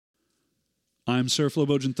I'm Sir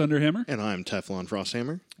Flowbojan Thunderhammer. And I'm Teflon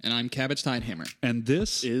Frosthammer. And I'm Cabbage Tidehammer. And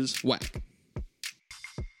this is Whack.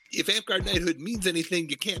 If Amtgard knighthood means anything,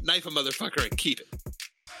 you can't knife a motherfucker and keep it.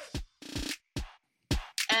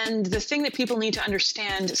 And the thing that people need to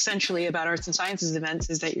understand essentially about arts and sciences events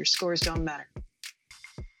is that your scores don't matter.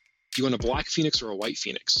 Do you want a black phoenix or a white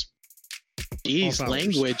phoenix? Jeez,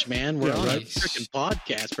 language, man. We're on right. a freaking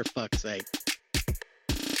podcast, for fuck's sake.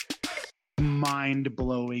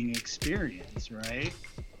 Mind-blowing experience, right?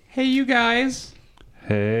 Hey, you guys.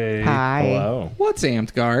 Hey. Hi. Hello. What's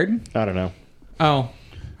Amtgard? I don't know. Oh. All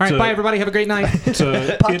right, bye, everybody. Have a great night.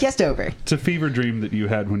 Podcast over. It's a fever dream that you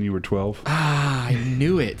had when you were 12. Ah, I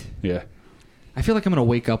knew it. Yeah. I feel like I'm going to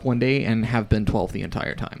wake up one day and have been 12 the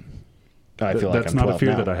entire time. I feel like that's not a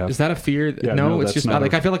fear that I have. Is that a fear? Yeah, no, it's that's just not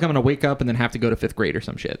like I feel like I'm going to wake up and then have to go to 5th grade or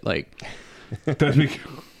some shit. Like, that'd be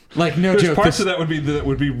like no There's joke. parts of that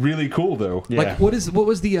would be really cool though. Yeah. Like what was the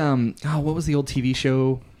what was the old TV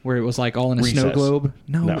show where it was like all in a snow globe?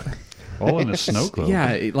 No. All in a snow globe.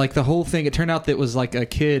 Yeah, like the whole thing. It turned out that it was like a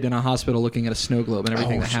kid in a hospital looking at a snow globe and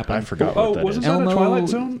everything that happened. I forgot. Wasn't that a Twilight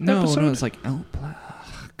Zone episode? No, it's like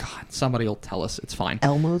God, somebody will tell us. It's fine.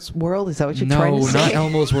 Elmo's World? Is that what you're trying to say? No, not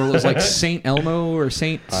Elmo's World. It was like Saint Elmo or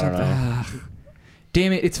Saint something.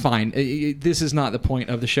 Damn it, it's fine. This is not the point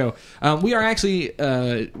of the show. We are actually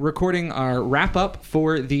recording our wrap-up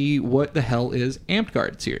for the What the Hell is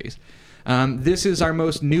Amtgard series. This is our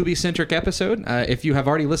most newbie-centric episode. If you have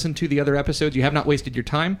already listened to the other episodes, you have not wasted your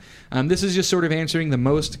time. This is just sort of answering the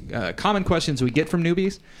most common questions we get from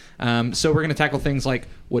newbies. So we're going to tackle things like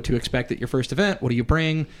what to expect at your first event, what do you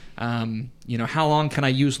bring, how long can I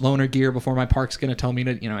use loaner gear before my park's going to tell me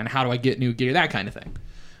to, and how do I get new gear, that kind of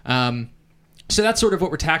thing. So that's sort of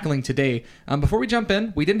what we're tackling today. Before we jump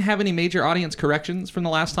in, we didn't have any major audience corrections from the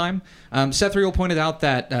last time. Seth Riel pointed out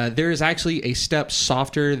that there is actually a step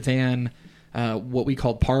softer than what we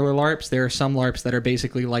call parlor LARPs. There are some LARPs that are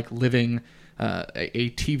basically like living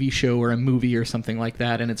a TV show or a movie or something like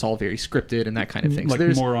that, and it's all very scripted and that kind of thing. Like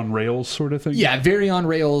more on rails sort of thing? Yeah, very on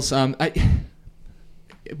rails.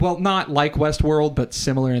 Well, not like Westworld, but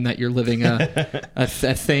similar in that you're living a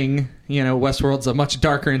thing. Westworld's a much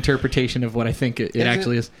darker interpretation of what I think it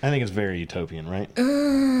actually is. I think it's very utopian, right?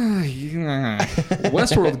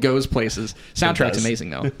 Westworld goes places. Soundtrack's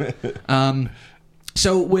amazing, though.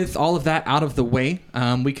 So with all of that out of the way,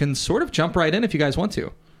 we can sort of jump right in if you guys want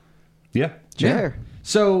to. Yeah. Sure.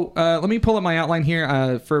 So let me pull up my outline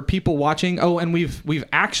here for people watching. Oh, and we've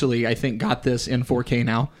actually, I think, got this in 4K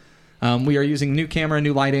now. We are using new camera,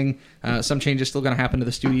 new lighting. Some changes still going to happen to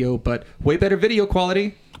the studio, but way better video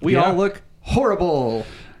quality. We all look horrible.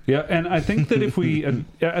 Yeah, and I think that if we,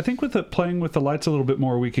 I think with playing with the lights a little bit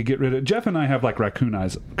more, we could get rid of. Jeff and I have like raccoon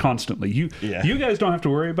eyes constantly. You guys don't have to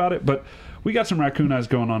worry about it, but we got some raccoon eyes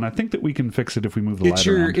going on. I think that we can fix it if we move the light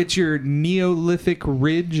around. It's your Neolithic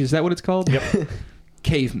ridge. Is that what it's called? Yep.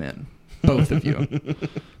 Cavemen, both of you.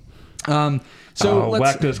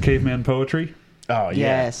 Whack does caveman poetry. Oh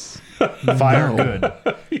yeah. Yes. Fire good.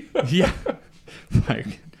 Yeah. Fire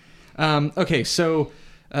good. Okay, so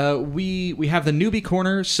we have the newbie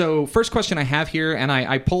corner. So first question I have here, and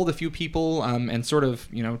I polled a few people and sort of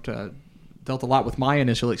dealt a lot with my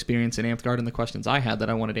initial experience in Amtgard and the questions I had that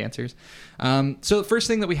I wanted answers. So the first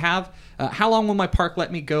thing that we have, how long will my park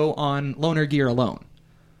let me go on loaner gear alone?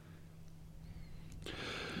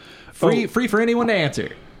 Free for anyone to answer.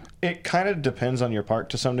 It kind of depends on your park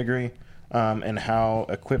to some degree. And how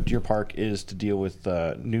equipped your park is to deal with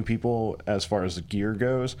new people as far as the gear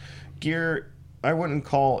goes. Gear, I wouldn't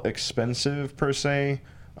call expensive per se,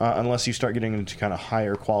 unless you start getting into kind of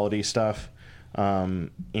higher quality stuff.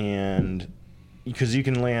 And because you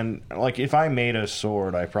can land, like if I made a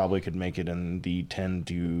sword, I probably could make it in the $10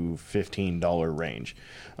 to $15 range.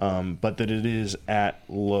 But that it is at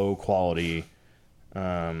low quality,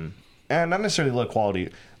 and not necessarily low quality,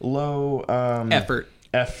 low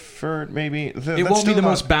effort maybe. It won't be the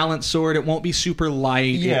most balanced sword. It won't be super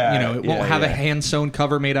light. It won't have a hand sewn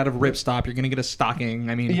cover made out of ripstop. You're gonna get a stocking.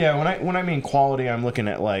 I mean, when I mean quality, I'm looking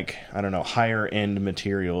at like, I don't know, higher end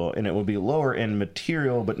material, and it will be lower end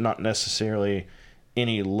material, but not necessarily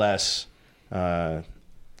any less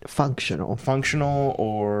functional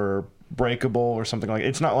or breakable or something like.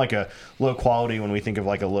 It's not like a low quality when we think of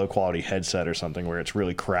like a low quality headset or something where it's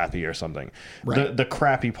really crappy or something. Right. The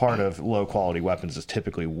crappy part of low quality weapons is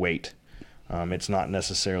typically weight. It's not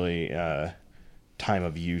necessarily time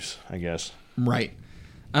of use, I guess. Right.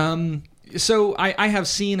 So I have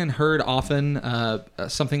seen and heard often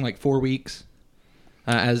something like 4 weeks.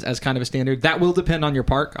 as kind of a standard. That will depend on your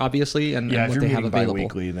park, obviously, and Yeah, what if they you're have meeting available.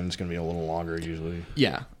 bi-weekly, then it's going to be a little longer usually.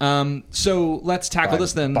 Yeah. So let's tackle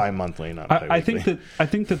this then. Bi-monthly, not bi-weekly. I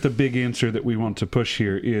think that the big answer that we want to push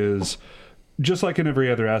here is, just like in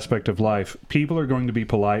every other aspect of life, people are going to be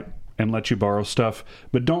polite and let you borrow stuff,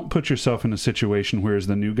 but don't put yourself in a situation where as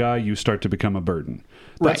the new guy you start to become a burden.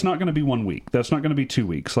 That's not going to be 1 week. That's not going to be 2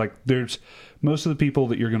 weeks. Like, there's most of the people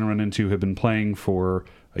that you're going to run into have been playing for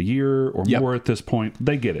a year or more at this point.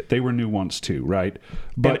 They get it. They were new once too, right?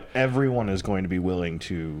 But and everyone is going to be willing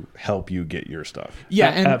to help you get your stuff. Yeah,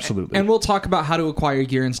 and, absolutely. And we'll talk about how to acquire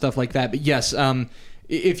gear and stuff like that. But yes,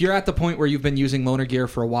 if you're at the point where you've been using loaner gear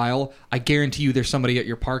for a while, I guarantee you there's somebody at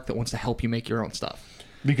your park that wants to help you make your own stuff.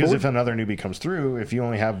 Because if another newbie comes through, if you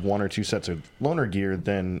only have 1 or 2 sets of loaner gear,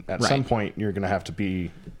 then at some point you're going to have to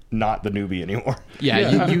be not the newbie anymore.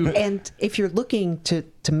 Yeah. You And if you're looking to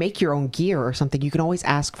make your own gear or something, you can always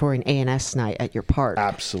ask for an ANS night at your park.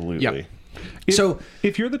 Absolutely. Yep.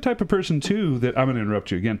 If you're the type of person too that I'm going to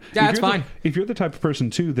interrupt you again. Yeah, that's fine. If you're the type of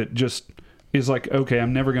person too that just is like, okay,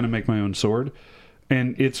 I'm never going to make my own sword,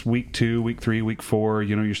 and it's week 2, week 3, week 4,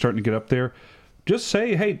 you're starting to get up there, just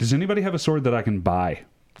say, hey, does anybody have a sword that I can buy?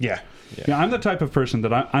 Yeah. I'm the type of person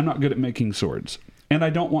that I'm not good at making swords, and I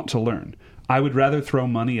don't want to learn. I would rather throw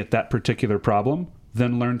money at that particular problem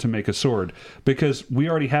than learn to make a sword, because we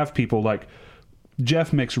already have people like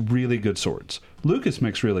Jeff makes really good swords. Lucas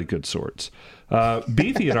makes really good swords.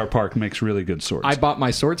 Beefy at our park makes really good swords. I bought my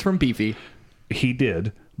swords from Beefy. He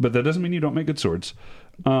did, but that doesn't mean you don't make good swords.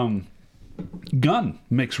 Gun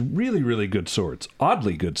makes really, really good swords.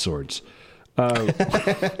 Oddly good swords. But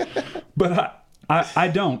I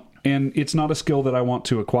don't, and it's not a skill that I want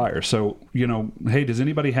to acquire. So, hey, does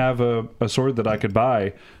anybody have a sword that I could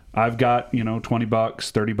buy? I've got, $20,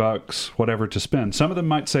 $30, whatever to spend. Some of them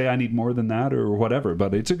might say I need more than that or whatever,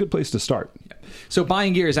 but it's a good place to start. So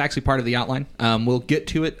buying gear is actually part of the outline. We'll get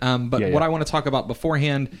to it. But what I want to talk about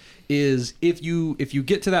beforehand is if you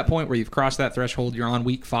get to that point where you've crossed that threshold, you're on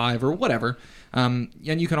week 5 or whatever, and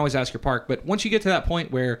you can always ask your park. But once you get to that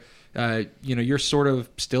point where you're sort of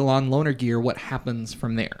still on loaner gear, what happens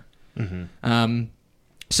from there? Mm-hmm.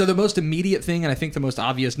 So the most immediate thing, and I think the most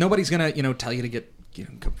obvious, nobody's gonna tell you to get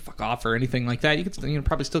go fuck off or anything like that. You can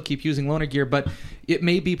probably still keep using loaner gear, but it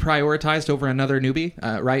may be prioritized over another newbie,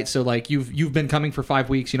 right? So like you've been coming for 5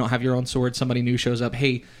 weeks, you don't have your own sword. Somebody new shows up.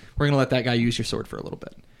 Hey, we're gonna let that guy use your sword for a little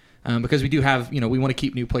bit. Because we do have, we want to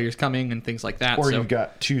keep new players coming and things like that. Or you've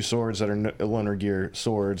got 2 swords that are loaner gear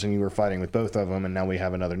swords, and you were fighting with both of them, and now we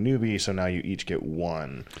have another newbie, so now you each get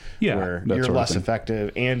 1. Yeah, where you're less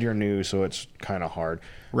effective, and you're new, so it's kind of hard.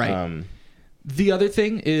 Right. The other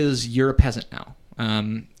thing is you're a peasant now.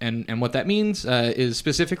 And what that means is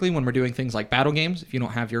specifically when we're doing things like battle games, if you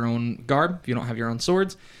don't have your own garb, if you don't have your own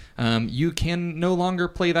swords, you can no longer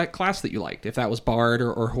play that class that you liked. If that was Bard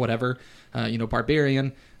or whatever,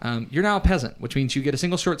 Barbarian, you're now a peasant, which means you get a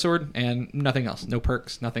single short sword and nothing else, no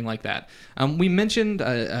perks, nothing like that. We mentioned,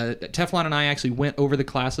 Teflon and I actually went over the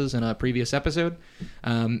classes in a previous episode,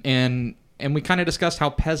 and we kind of discussed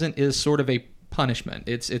how peasant is sort of a punishment.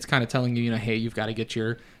 It's kind of telling you, hey, you've got to get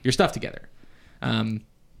your stuff together.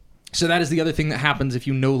 So that is the other thing that happens if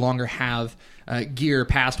you no longer have gear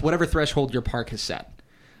past whatever threshold your park has set.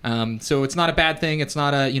 So it's not a bad thing. It's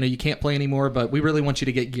not you can't play anymore, but we really want you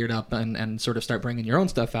to get geared up and sort of start bringing your own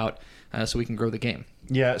stuff out so we can grow the game.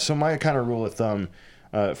 Yeah, so my kind of rule of thumb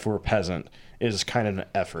for peasant is kind of an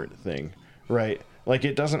effort thing, right? Like,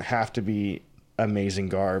 it doesn't have to be amazing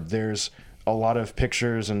garb. There's a lot of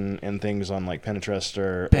pictures and things on like Pinterest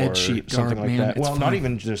or Bedsheet something garb, like man. that. It's Well, not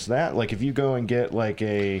even just that. Like, if you go and get like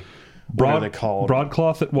a what are they called?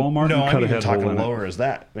 Broadcloth at Walmart. No, and cut I'm a even head talking hole in it. lower as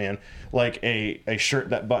that, man. Like a shirt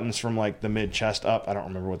that buttons from like the mid chest up. I don't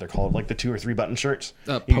remember what they're called. Like the 2 or 3 button shirts.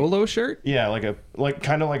 A polo shirt? Yeah, like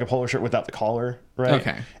kind of like a polo shirt without the collar, right?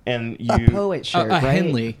 Okay. And you A poet shirt, A right?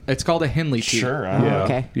 Henley. It's called a Henley tee. Sure. Yeah.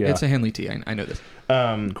 Okay. Yeah. It's a Henley tee. I know this.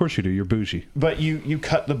 Of course you do. You're bougie. But you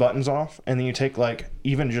cut the buttons off, and then you take like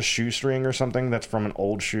even just shoestring or something that's from an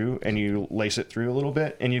old shoe, and you lace it through a little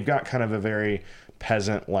bit, and you've got kind of a very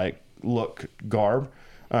peasant like look garb.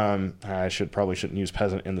 I probably shouldn't use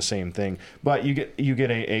peasant in the same thing, but you get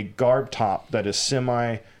a garb top that is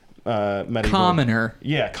semi medieval. Commoner.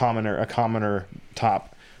 Yeah, a commoner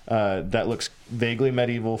top that looks vaguely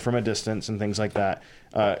medieval from a distance and things like that.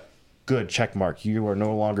 Good, check mark. You are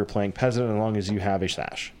no longer playing peasant as long as you have a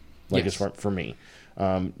sash. Like Yes. it's for me.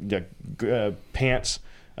 Pants.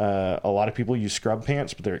 A lot of people use scrub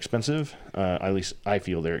pants, but they're expensive. At least I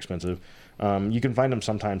feel they're expensive. You can find them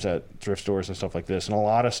sometimes at thrift stores and stuff like this. And a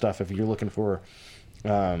lot of stuff, if you're looking for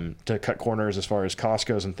to cut corners as far as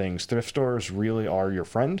Costco's and things. Thrift stores really are your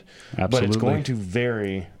friend, but it's Absolutely. going to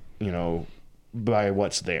vary, by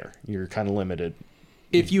what's there. You're kind of limited.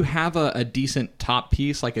 If you have a decent top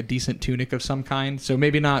piece, like a decent tunic of some kind, so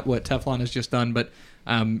maybe not what Teflon has just done, but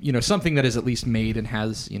something that is at least made and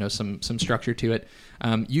has some structure to it,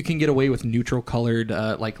 you can get away with neutral colored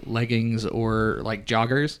like leggings or like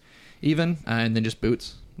joggers, even, and then just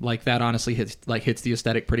boots. Like that honestly hits the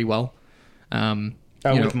aesthetic pretty well.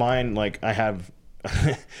 With mine, like I have,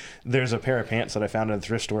 there's a pair of pants that I found in a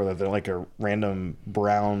thrift store that they're like a random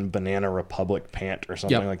brown Banana Republic pant or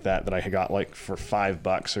something like that I got like for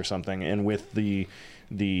 $5 or something. And with the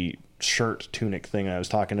shirt tunic thing I was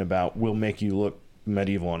talking about, will make you look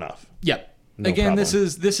medieval enough. Yep. No Again,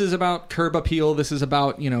 problem. this is about curb appeal. This is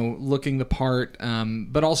about looking the part,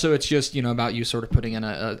 but also it's just about you sort of putting in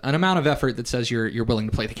an amount of effort that says you're willing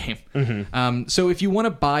to play the game. Mm-hmm. So if you want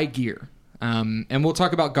to buy gear, and we'll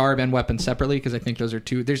talk about garb and weapons separately because I think those are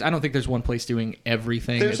two. I don't think there's one place doing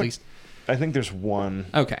everything. At least I think there's one.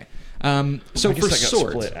 Okay. So I guess for that got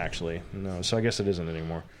swords, split actually. No, so I guess it isn't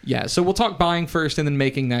anymore. yeah. So we'll talk buying first and then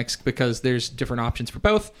making next because there's different options for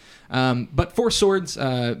both. But for swords,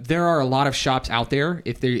 there are a lot of shops out there.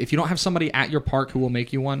 If you don't have somebody at your park who will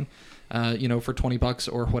make you one, for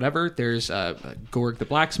 $20 or whatever, there's Gorg the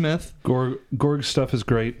blacksmith. Gorg stuff is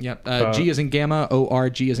great. Yep. G as in Gamma,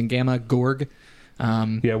 ORG as in Gamma, Gorg.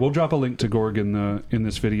 Yeah, we'll drop a link to Gorg in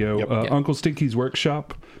this video. Yep. Uncle Stinky's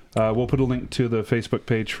workshop. We'll put a link to the Facebook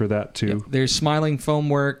page for that too. Yep. There's Smiling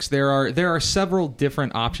Foamworks. There are several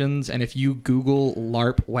different options, and if you Google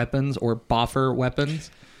LARP weapons or Boffer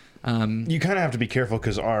weapons, you kind of have to be careful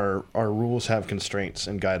because our rules have constraints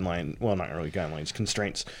and not really guidelines,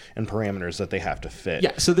 constraints and parameters that they have to fit.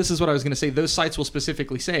 Yeah, so this is what I was going to say. Those sites will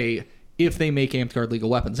specifically say if they make Amtgard legal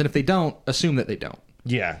weapons, and if they don't, assume that they don't.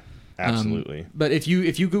 Yeah, absolutely. But if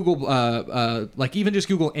you Google, like even just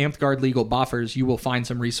Google Amtgard legal Boffers, you will find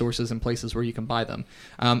some resources and places where you can buy them.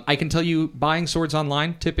 I can tell you, buying swords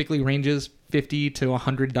online typically ranges $50 to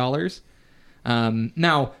 $100.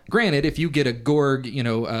 Now, granted, if you get a Gorg,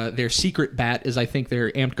 their secret bat is, I think,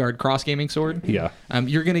 their Amtgard cross gaming sword. Yeah.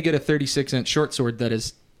 You're going to get a 36-inch short sword that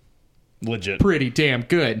is Legit. pretty damn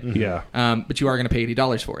good. Yeah. But you are going to pay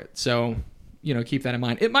 $80 for it. So, keep that in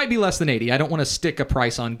mind. It might be less than 80. I don't want to stick a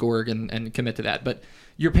price on Gorg and commit to that, but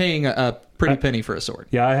you're paying a pretty penny for a sword.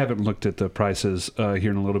 Yeah, I haven't looked at the prices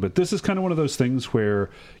here in a little bit. This is kind of one of those things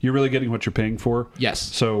where you're really getting what you're paying for. Yes.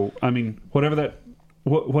 So, I mean, whatever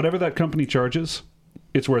that company charges,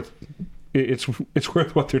 it's worth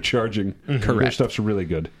what they're charging. Correct. Their stuff's really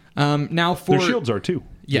good. Now for Their shields are too.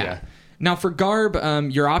 Yeah. Now for garb,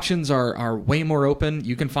 your options are way more open.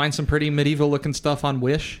 You can find some pretty medieval looking stuff on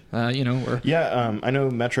Wish. I know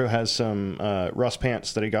Metro has some Rust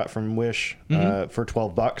pants that he got from Wish for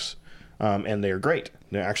 $12, and they're great.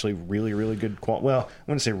 They're actually really, really good quality. Well, I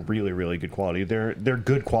wouldn't say really, really good quality. They're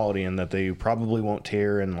good quality in that they probably won't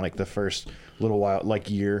tear in like the first little while,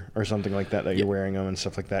 like year or something like that you're wearing them and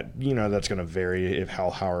stuff like that. That's going to vary if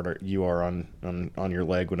how hard you are on your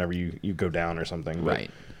leg whenever you go down or something. But,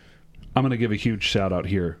 right. I'm going to give a huge shout out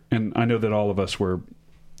here, and I know that all of us were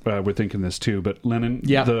thinking this too. But Linen,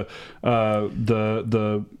 the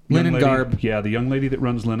Linen lady, Garb, the young lady that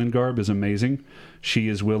runs Linen Garb is amazing. She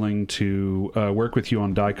is willing to work with you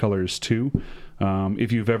on dye colors too.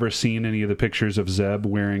 If you've ever seen any of the pictures of Zeb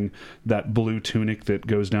wearing that blue tunic that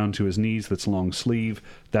goes down to his knees, that's long sleeve,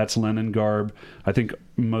 that's Linen Garb. I think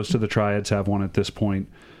most of the triads have one at this point.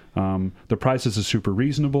 The prices are super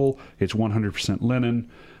reasonable. It's 100%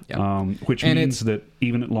 linen, which means that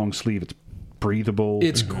even at long sleeve, it's breathable.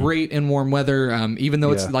 It's great in warm weather. Even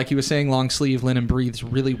though it's like he was saying, long sleeve linen breathes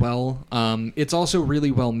really well. It's also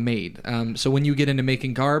really well made. So when you get into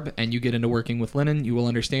making garb and you get into working with linen, you will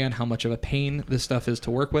understand how much of a pain this stuff is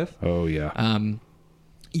to work with. Oh yeah.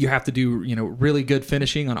 You have to do really good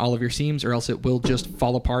finishing on all of your seams, or else it will just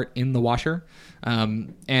fall apart in the washer.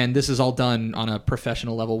 And this is all done on a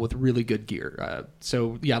professional level with really good gear.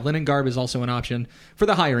 So linen garb is also an option for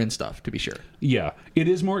the higher end stuff, to be sure. Yeah, it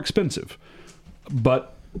is more expensive.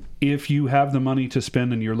 But if you have the money to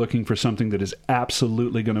spend and you're looking for something that is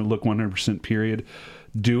absolutely going to look 100% period,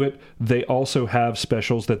 do it. They also have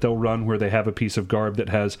specials that they'll run where they have a piece of garb that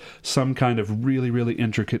has some kind of really, really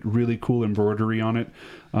intricate, really cool embroidery on it.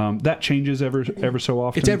 That changes ever so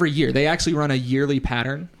often. It's every year. They actually run a yearly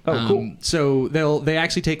pattern. Oh, cool. So they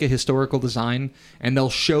actually take a historical design and they'll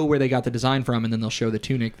show where they got the design from, and then they'll show the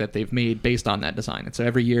tunic that they've made based on that design. And so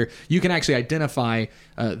every year you can actually identify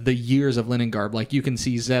the years of linen garb. Like you can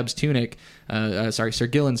see Zeb's tunic Sir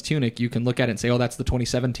Gillen's tunic, you can look at it and say, oh, that's the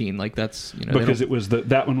 2017. Like that's, because it was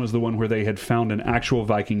that one was the one where they had found an actual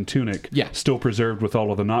Viking tunic, still preserved with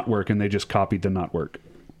all of the knotwork, and they just copied the knotwork.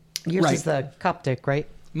 Yours is the Coptic, right?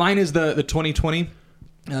 Mine is the 2020.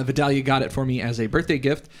 Vidalia got it for me as a birthday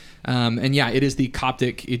gift, and yeah, it is the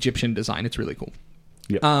Coptic Egyptian design. It's really cool.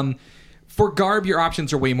 Yep. For garb, your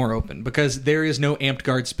options are way more open because there is no Amped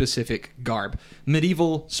Guard specific garb.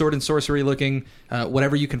 Medieval, sword and sorcery looking,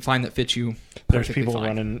 whatever you can find that fits you. There's people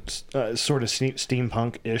running sort of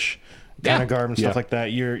steampunk-ish kind of garb and stuff like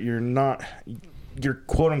that. You're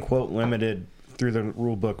quote unquote limited through the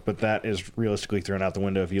rule book, but that is realistically thrown out the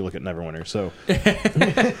window if you look at Neverwinter. So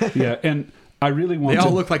yeah, and I really want. They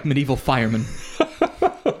all look like medieval firemen.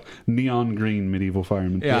 Neon green medieval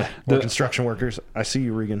firemen. Yeah, or construction workers. I see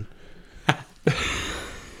you, Regan.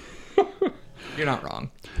 You're not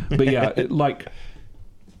wrong. But yeah,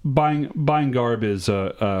 buying garb is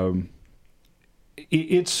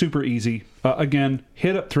it's super easy. Again,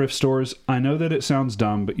 hit up thrift stores. I know that it sounds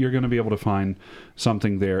dumb, but you're going to be able to find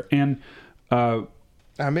something there. And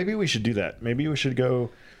maybe we should do that. Maybe we should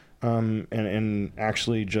go and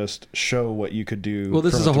actually just show what you could do. Well,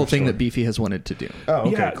 this is a whole thing that Beefy has wanted to do.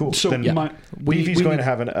 Oh, okay, cool. So then Beefy's going to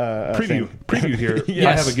have a preview here. Yes.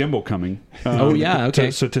 I have a gimbal coming.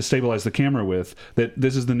 Okay. To stabilize the camera with that.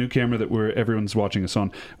 This is the new camera that everyone's watching us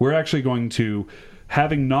on. We're actually going to,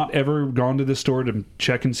 having not ever gone to the store to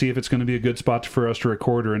check and see if it's going to be a good spot for us to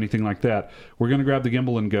record or anything like that, we're going to grab the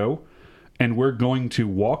gimbal and go. And we're going to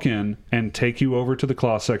walk in and take you over to the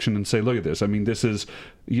cloth section and say, look at this. I mean, this is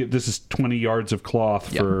 20 yards of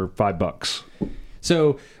cloth for $5.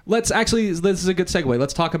 So this is a good segue.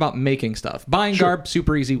 Let's talk about making stuff. Buying garb,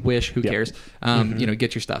 super easy. Wish, who cares?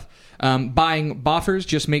 Get your stuff. Buying boffers,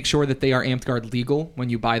 just make sure that they are Amped Guard legal when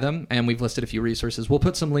you buy them. And we've listed a few resources. We'll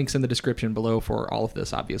put some links in the description below for all of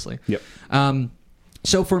this, obviously. Yep.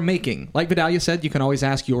 So for making, like Vidalia said, you can always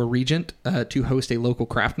ask your regent to host a local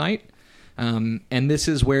craft night. And this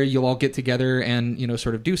is where you'll all get together and,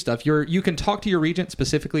 sort of do stuff. You can talk to your regent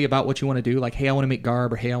specifically about what you want to do. Like, hey, I want to make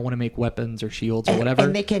garb, or hey, I want to make weapons or shields or whatever.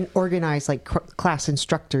 And they can organize like class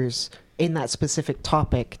instructors in that specific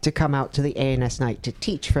topic to come out to the ANS night to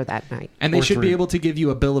teach for that night. And they should be able to give you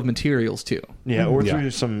a bill of materials too. Yeah, or through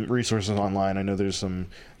some resources online. I know there's some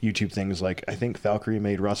YouTube things like, I think Valkyrie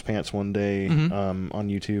made Rust Pants one day on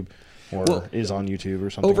YouTube. Or is on YouTube or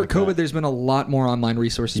something. Over like COVID, that. There's been a lot more online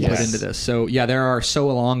resources put into this. So, yeah, there are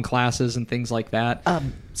sew-along classes and things like that.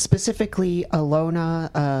 Specifically,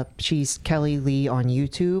 Alona, she's Kelly Lee on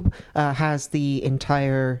YouTube, has the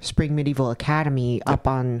entire Spring Medieval Academy up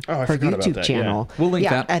on her YouTube channel. Yeah. We'll link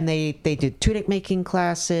that. And they did tunic making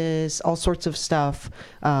classes, all sorts of stuff.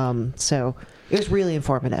 So it was really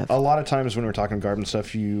informative. A lot of times when we're talking garb and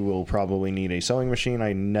stuff, you will probably need a sewing machine.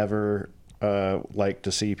 I never like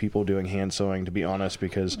to see people doing hand sewing, to be honest,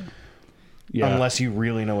 because unless you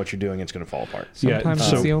really know what you're doing, it's going to fall apart.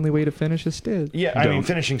 Sometimes it's the only way to finish a stitch. Yeah, I mean,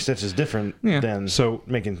 finishing stitch is different than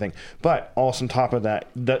making thing. But also on top of that,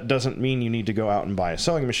 that doesn't mean you need to go out and buy a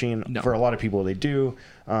sewing machine. No. For a lot of people, they do.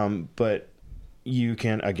 But you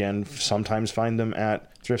can, again, sometimes find them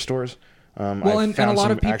at thrift stores. I found a lot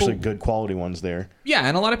of people, actually good quality ones there. Yeah,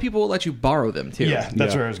 and a lot of people will let you borrow them too. Yeah,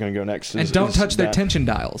 that's where I was going to go next. And don't touch their tension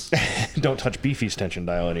dials. Don't touch Beefy's tension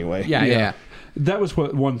dial anyway. Yeah. That was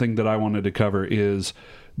one thing that I wanted to cover is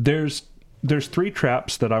there's 3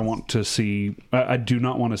 traps that I want to see. I do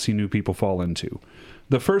not want to see new people fall into.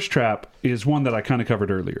 The first trap is one that I kind of covered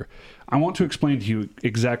earlier. I want to explain to you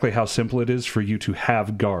exactly how simple it is for you to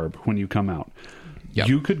have garb when you come out. Yep.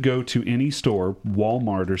 You could go to any store,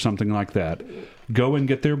 Walmart or something like that, go and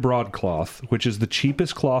get their broadcloth, which is the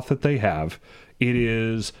cheapest cloth that they have. It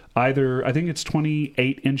is I think it's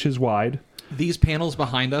 28 inches wide. These panels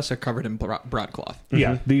behind us are covered in broadcloth.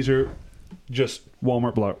 Yeah, these are just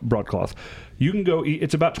Walmart broadcloth. You can go,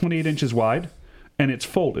 it's about 28 inches wide, and it's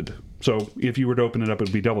folded. So if you were to open it up, it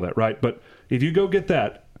would be double that, right? But if you go get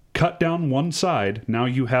that, cut down one side, now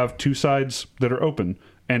you have 2 sides that are open,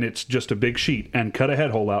 and it's just a big sheet, and cut a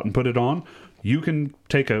head hole out and put it on. You can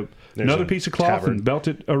take another piece of cloth and belt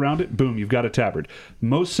it around it. Boom, you've got a tabard.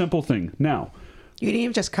 Most simple thing. Now, you didn't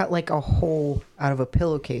even just cut like a hole out of a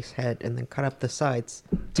pillowcase head and then cut up the sides,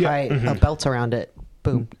 tie a belt around it.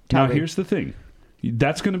 Boom. Now, here's the thing.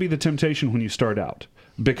 That's going to be the temptation when you start out,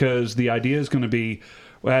 because the idea is going to be,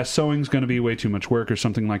 sewing's going to be way too much work or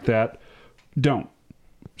something like that. Don't.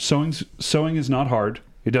 Sewing is not hard.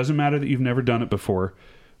 It doesn't matter that you've never done it before.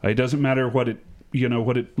 It doesn't matter what it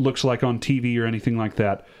looks like on TV or anything like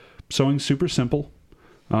that. Sewing's super simple.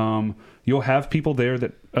 You'll have people there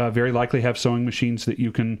that very likely have sewing machines that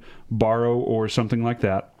you can borrow or something like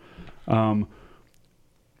that.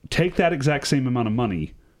 Take that exact same amount of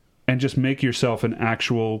money and just make yourself an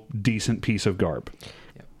actual decent piece of garb.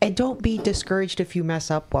 And don't be discouraged if you mess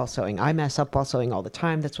up while sewing. I mess up while sewing all the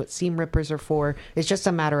time. That's what seam rippers are for. It's just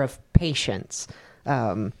a matter of patience.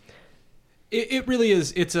 It really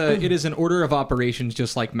is. It is an order of operations,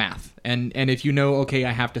 just like math. And if you know, okay,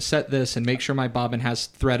 I have to set this and make sure my bobbin has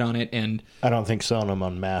thread on it. And I don't think selling them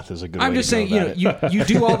on math is a good. I'm way just to go saying, about you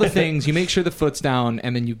do all the things. You make sure the foot's down,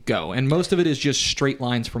 and then you go. And most of it is just straight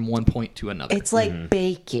lines from one point to another. It's like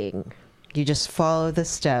baking. You just follow the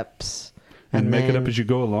steps. And make it up as you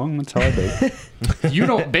go along. That's how I bake. You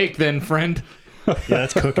don't bake then, friend. Yeah,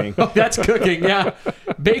 that's cooking. Oh, that's cooking, yeah.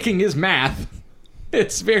 Baking is math.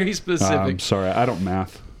 It's very specific. I'm sorry, I don't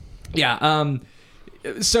math. Yeah.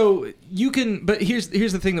 So you can, but here's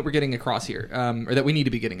the thing that we're getting across here, or that we need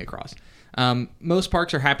to be getting across. Most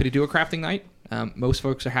parks are happy to do a crafting night. Most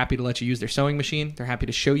folks are happy to let you use their sewing machine. They're happy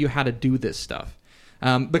to show you how to do this stuff.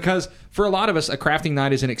 Because for a lot of us, a crafting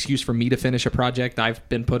night is an excuse for me to finish a project I've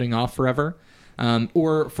been putting off forever.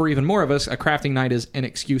 Or for even more of us, a crafting night is an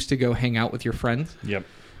excuse to go hang out with your friends. Yep.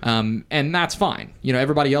 And that's fine.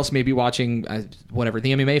 Everybody else may be watching the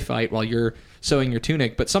MMA fight while you're sewing your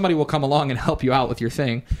tunic, but somebody will come along and help you out with your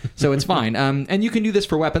thing. So it's fine. And you can do this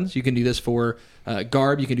for weapons. You can do this for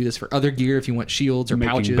garb. You can do this for other gear if you want shields or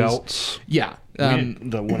making pouches. Belts. Yeah.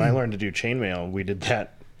 When I learned to do chainmail, we did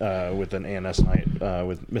that with an ANS night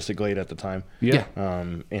with Mystic Glade at the time. Yeah.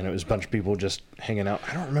 And it was a bunch of people just hanging out.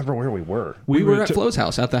 I don't remember where we were. We were at Flo's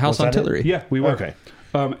house at the House on Tillery. Yeah, we were. Okay.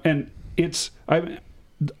 And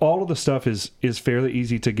all of the stuff is fairly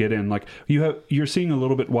easy to get in. Like you're seeing a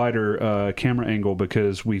little bit wider camera angle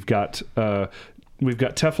because we've got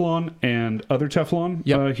Teflon and other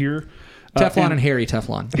Teflon here. Teflon and hairy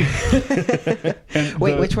Teflon.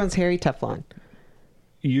 Wait, which one's hairy Teflon?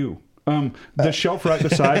 You. The shelf right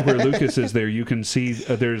beside where Lucas is there, you can see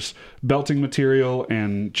there's belting material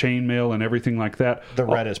and chainmail and everything like that. The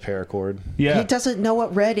red is paracord. Yeah. He doesn't know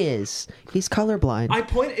what red is. He's colorblind.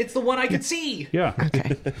 It's the one I could see. Yeah.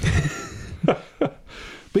 Okay.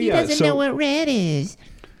 But He doesn't know what red is.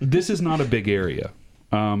 This is not a big area.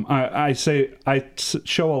 I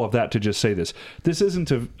show all of that to just say this. This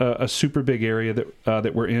isn't a super big area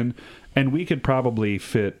that we're in, and we could probably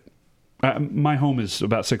fit. My home is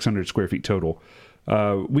about 600 square feet total.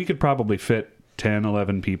 We could probably fit 10,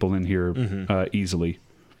 11 people in here easily.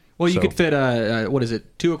 Well, you could fit,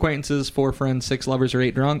 2 acquaintances, 4 friends, 6 lovers, or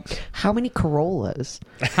 8 drunks? How many Corollas?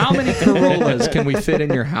 How many Corollas can we fit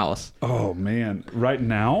in your house? Oh, man. Right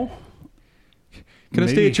now? Can I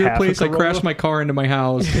stay at your place? I crashed my car into my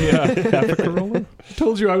house. Yeah, half a Corolla? I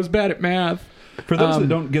told you I was bad at math. For those that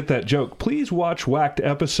don't get that joke, please watch Whacked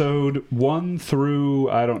episode 1 through,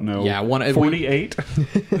 48.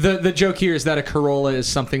 The joke here is that a Corolla is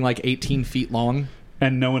something like 18 feet long.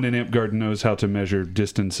 And no one in Amtgard knows how to measure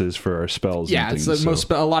distances for our spells. Yeah, and things,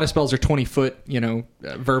 a lot of spells are 20-foot,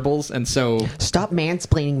 verbals, and so... Stop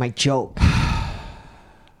mansplaining my joke.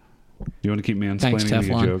 You want to keep mansplaining Thanks,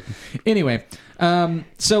 Teflon. a joke? Anyway,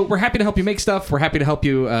 so we're happy to help you make stuff. We're happy to help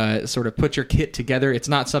you sort of put your kit together. It's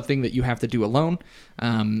not something that you have to do alone.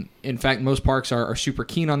 In fact, most parks are super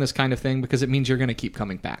keen on this kind of thing because it means you're going to keep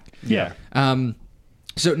coming back. Yeah.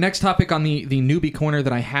 So next topic on the newbie corner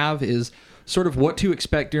that I have is sort of what to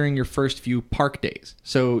expect during your first few park days.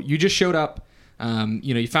 So you just showed up.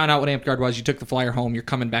 You found out what Amtgard was. You took the flyer home. You're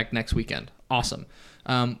coming back next weekend. Awesome.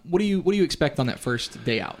 What do you expect on that first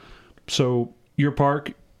day out? So your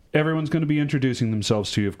park, everyone's going to be introducing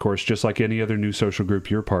themselves to you, of course, just like any other new social group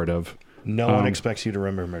you're part of. No one expects you to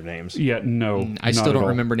remember names. Yeah, no. I still don't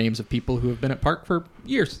remember names of people who have been at park for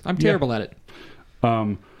years. I'm terrible at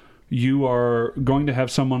it. You are going to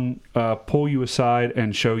have someone pull you aside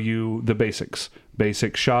and show you the basics.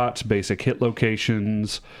 Basic shots, basic hit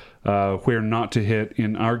locations, where not to hit.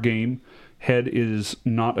 In our game, head is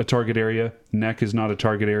not a target area. Neck is not a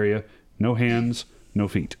target area. No hands, no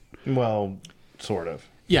feet. Well, sort of.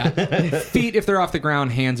 Yeah. Feet if they're off the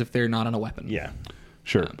ground, hands if they're not on a weapon. Yeah.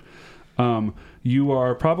 Sure. You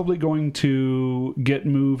are probably going to get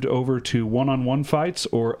moved over to one-on-one fights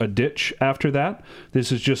or a ditch after that.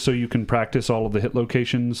 This is just so you can practice all of the hit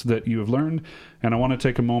locations that you have learned. And I want to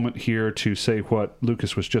take a moment here to say what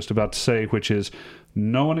Lucas was just about to say, which is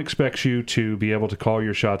no one expects you to be able to call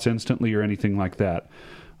your shots instantly or anything like that.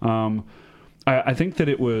 I think that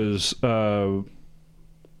it was...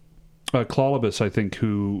 Clawlibus, I think,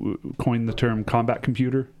 who coined the term combat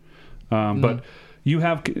computer. But you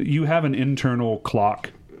have an internal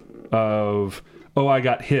clock of, I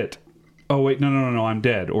got hit. Oh, wait, no, I'm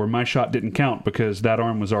dead. Or my shot didn't count because that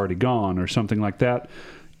arm was already gone or something like that.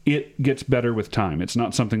 it gets better with time. It's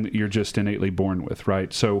not something that you're just innately born with,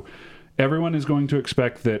 right? So everyone is going to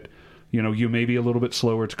expect that, you may be a little bit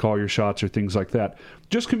slower to call your shots or things like that.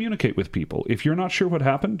 Just communicate with people. If you're not sure what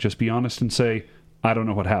happened, just be honest and say, I don't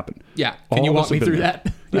know what happened. Yeah. Can you walk me through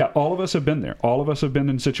that? Yeah, all of us have been there. All of us have been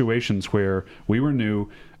in situations where we were new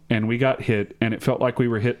and we got hit and it felt like we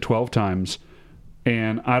were hit 12 times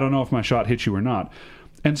and I don't know if my shot hit you or not.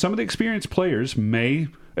 And some of the experienced players may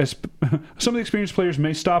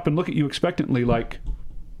stop and look at you expectantly like,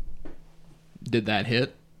 did that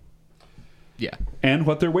hit? Yeah. And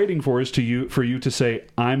what they're waiting for is for you to say,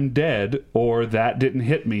 I'm dead, or that didn't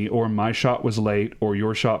hit me, or my shot was late, or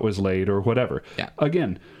your shot was late, or whatever. Yeah.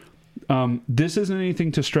 Again, this isn't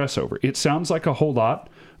anything to stress over. It sounds like a whole lot,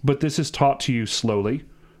 but this is taught to you slowly.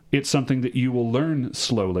 It's something that you will learn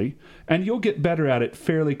slowly, and you'll get better at it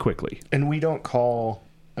fairly quickly. And we don't call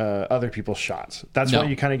other people's shots. That's why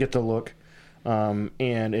you kind of get the look,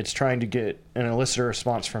 and it's trying to get an elicit a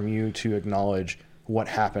response from you to acknowledge what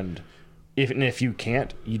happened. If you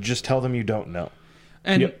can't, you just tell them you don't know.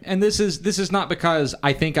 And this is not because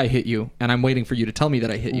I think I hit you and I'm waiting for you to tell me that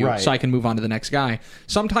I hit you so I can move on to the next guy.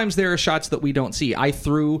 Sometimes there are shots that we don't see. I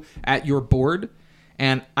threw at your board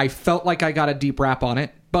and I felt like I got a deep wrap on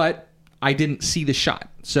it, but I didn't see the shot.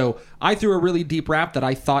 So I threw a really deep wrap that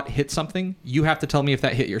I thought hit something. You have to tell me if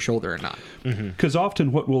that hit your shoulder or not. Because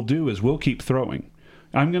often what we'll do is we'll keep throwing.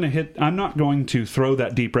 I'm not going to throw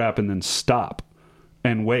that deep wrap and then stop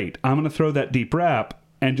and wait. I'm going to throw that deep wrap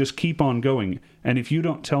and just keep on going. And if you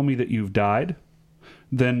don't tell me that you've died,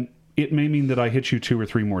 then it may mean that I hit you 2 or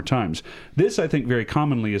 3 more times. This, I think, very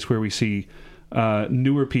commonly is where we see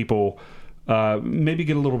newer people maybe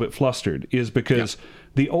get a little bit flustered, is because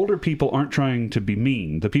the older people aren't trying to be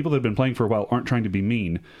mean. The people that have been playing for a while aren't trying to be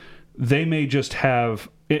mean. They may just have...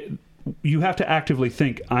 You have to actively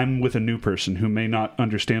think, I'm with a new person who may not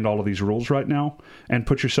understand all of these rules right now, and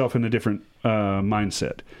put yourself in a different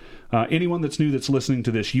mindset. Anyone that's new that's listening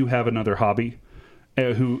to this, you have another hobby,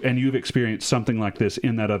 and you've experienced something like this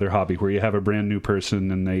in that other hobby where you have a brand new person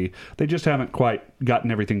and they just haven't quite gotten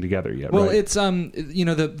everything together yet. Well, right? it's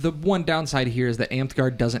the one downside here is that Amped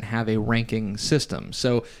Guard doesn't have a ranking system.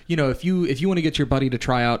 So if you want to get your buddy to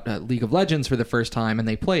try out League of Legends for the first time and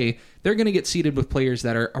they play, they're going to get seated with players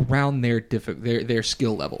that are around their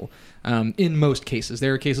skill level. In most cases,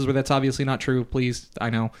 there are cases where that's obviously not true. Please, I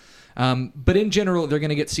know. But in general, they're going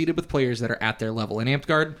to get seated with players that are at their level. In Amped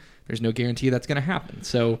Guard, there's no guarantee that's going to happen.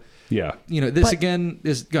 So, this again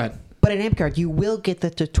is... Go ahead. But in Amped Guard, you will get the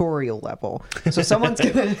tutorial level. So someone's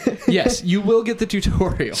going to... Yes, you will get the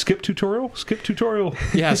tutorial. Skip tutorial? Skip tutorial.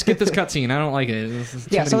 Yeah, skip this cutscene. I don't like it.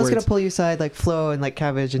 Someone's going to pull you aside, like Flo and like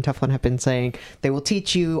Cabbage and Teflon have been saying. They will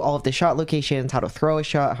teach you all of the shot locations, how to throw a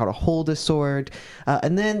shot, how to hold a sword,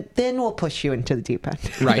 and then we'll push you into the deep end.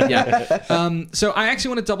 Right, yeah. So I actually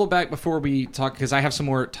want to double back before we talk, because I have some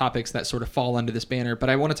more topics that sort of fall under this banner, but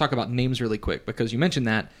I want to talk about names really quick, because you mentioned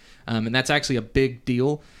that, and that's actually a big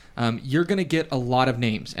deal. You're going to get a lot of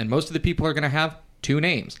names, and most of the people are going to have 2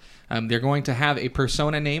 names. They're going to have a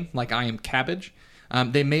persona name, like I am Cabbage.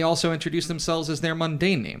 They may also introduce themselves as their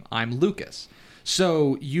mundane name. I'm Lucas.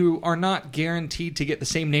 So you are not guaranteed to get the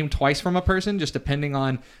same name twice from a person, just depending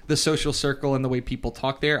on the social circle and the way people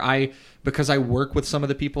talk there. Because I work with some of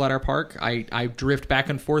the people at our park, I drift back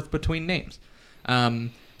and forth between names.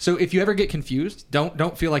 So if you ever get confused,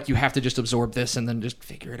 don't feel like you have to just absorb this and then just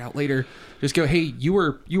figure it out later. Just go, hey, you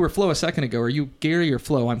were Flo a second ago. Are you Gary or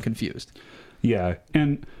Flo? I'm confused. Yeah,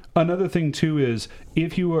 and another thing too is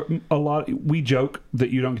if you are we joke that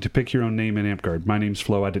you don't get to pick your own name in Amped Guard. My name's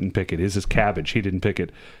Flo. I didn't pick it. His is Cabbage. He didn't pick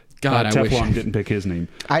it. God, I wish. Teflon didn't pick his name.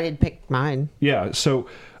 I didn't pick mine. Yeah, so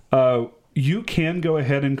you can go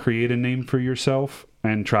ahead and create a name for yourself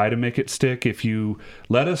and try to make it stick. If you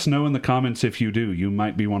let us know in the comments if you do, you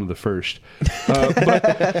might be one of the first.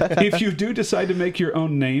 But if you do decide to make your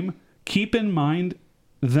own name, keep in mind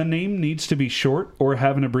the name needs to be short or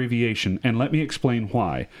have an abbreviation, and let me explain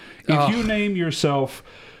why. If you name yourself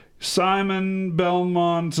Simon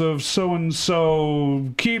Belmont of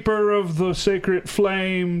so-and-so, keeper of the sacred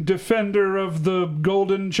flame, defender of the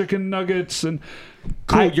golden chicken nuggets, and...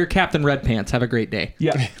 Cool, you're Captain Red Pants. Have a great day.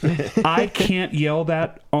 Yeah. I can't yell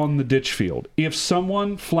that on the ditch field. If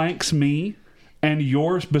someone flanks me and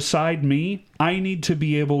you're beside me, I need to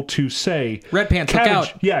be able to say... Red Pants, look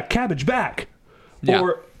out. Yeah, Cabbage back. Yeah.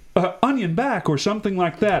 Or Onion back or something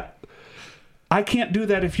like that. I can't do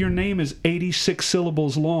that if your name is 86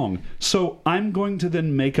 syllables long. So I'm going to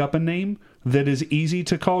then make up a name that is easy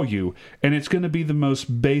to call you, and it's going to be the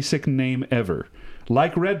most basic name ever.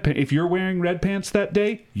 Like Red Pants. If you're wearing red pants that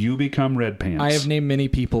day, you become Red Pants. I have named many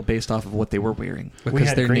people based off of what they were wearing because We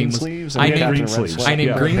had their green name was. sleeves. I and we had named green red sleeves. sweat- I named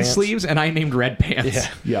red green pants. sleeves and I named red pants. Yeah.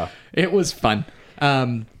 Yeah. It was fun.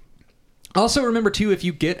 Also, remember too, if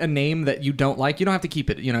you get a name that you don't like, you don't have to keep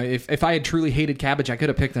it. You know, if I had truly hated Cabbage, I could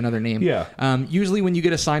have picked another name. Yeah. Usually, when you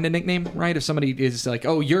get assigned a nickname, right? If somebody is like,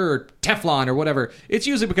 "Oh, you're Teflon" or whatever, it's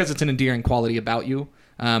usually because it's an endearing quality about you.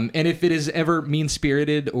 And if it is ever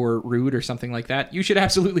mean-spirited or rude or something like that, you should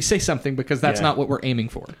absolutely say something because that's Yeah. not what we're aiming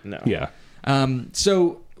for. No. Yeah.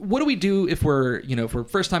 So what do we do if we're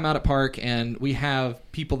first time out at park and we have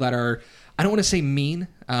people that are, I don't want to say mean.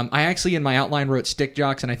 I actually in my outline wrote stick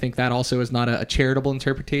jocks, and I think that also is not a charitable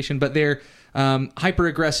interpretation, but they're hyper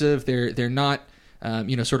aggressive. They're not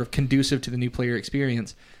sort of conducive to the new player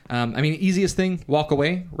experience. I mean, easiest thing, walk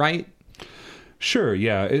away, right? Sure,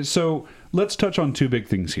 yeah. So let's touch on two big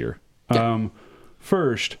things here. Yeah.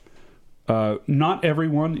 First, not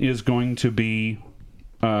everyone is going to be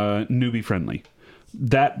newbie friendly.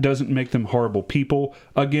 That doesn't make them horrible people.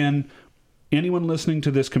 Again, anyone listening to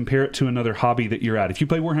this, compare it to another hobby that you're at. If you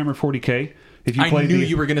play Warhammer 40K, if you I play knew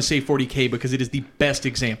you were going to say 40K because it is the best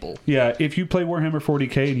example. Yeah, if you play Warhammer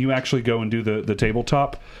 40K and you actually go and do the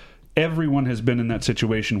tabletop, everyone has been in that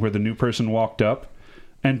situation where the new person walked up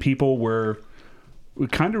and people were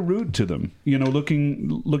kind of rude to them. You know,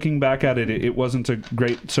 looking back at it, it wasn't a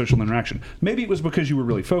great social interaction. Maybe it was because you were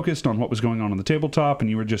really focused on what was going on the tabletop and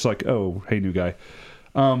you were just like, oh, hey, new guy.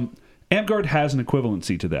 Amtgard has an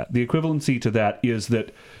equivalency to that. The equivalency to that is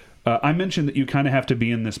that I mentioned that you kind of have to be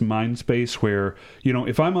in this mind space where, you know,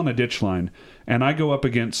 if I'm on a ditch line and I go up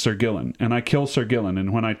against Sir Gillen and I kill Sir Gillen,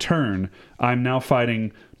 and when I turn, I'm now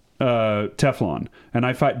fighting Teflon, and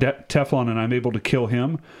I fight Teflon and I'm able to kill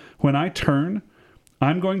him. When I turn,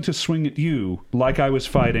 I'm going to swing at you like I was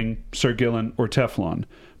fighting Sir Gillen or Teflon,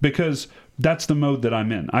 because that's the mode that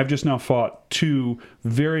I'm in. I've just now fought two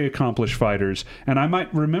very accomplished fighters, and I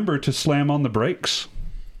might remember to slam on the brakes.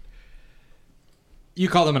 You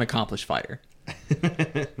call them an accomplished fighter.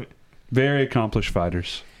 Very accomplished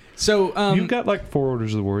fighters. So You've got like 4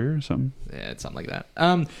 Orders of the Warrior or something. Yeah, it's something like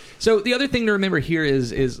that. So the other thing to remember here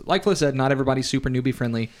is like Flo said, not everybody's super newbie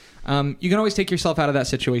friendly. You can always take yourself out of that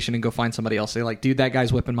situation and go find somebody else. Say like, dude, that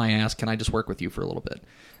guy's whipping my ass. Can I just work with you for a little bit?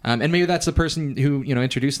 And maybe that's the person who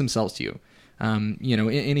introduced themselves to you.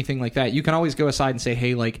 Anything like that. You can always go aside and say,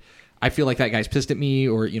 hey, like, I feel like that guy's pissed at me,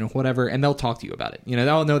 or whatever, and they'll talk to you about it.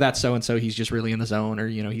 They'll know that's so and so. He's just really in the zone, or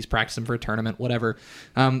he's practicing for a tournament, whatever.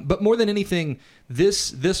 But more than anything,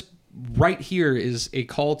 this right here is a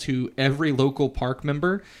call to every local park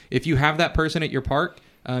member. If you have that person at your park,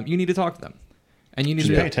 you need to talk to them, and you need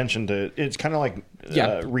to pay attention to. It's kind of like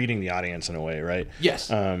reading the audience in a way, right? Yes.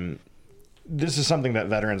 This is something that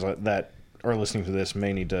veterans that are listening to this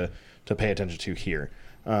may need to pay attention to here.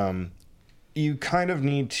 You kind of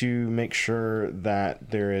need to make sure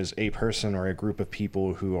that there is a person or a group of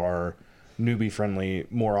people who are newbie friendly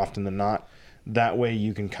more often than not. That way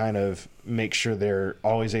you can kind of make sure they're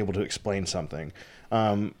always able to explain something.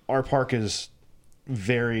 Our park is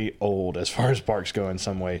very old as far as parks go in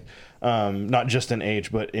some way, not just in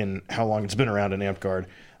age, but in how long it's been around in Amtgard.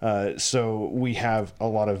 So we have a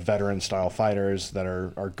lot of veteran style fighters that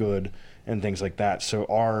are good and things like that. So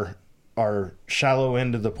our shallow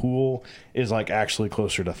end of the pool is like actually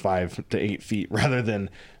closer to 5 to 8 feet rather than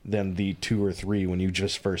the 2 or 3 when you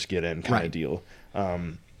just first get in kind of deal.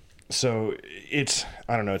 So it's,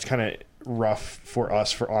 I don't know, it's kind of rough for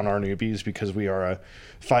us on our newbies because we are a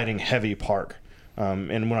fighting heavy park.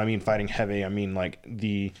 And when I mean fighting heavy, I mean like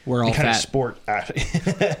the kind fat. of sport,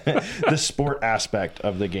 the sport aspect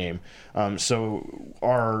of the game. So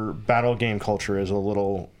our battle game culture is a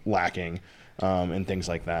little lacking. And things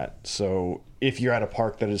like that. So if you're at a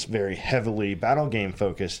park that is very heavily battle game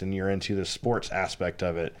focused and you're into the sports aspect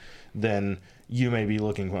of it, then you may be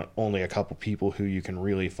looking at only a couple people who you can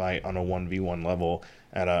really fight on a 1v1 level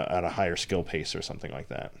at a higher skill pace or something like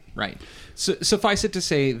that. Right. So suffice it to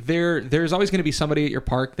say, there's always going to be somebody at your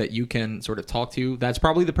park that you can sort of talk to. That's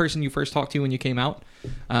probably the person you first talked to when you came out.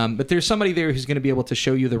 But there's somebody there who's going to be able to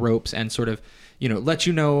show you the ropes and sort of, let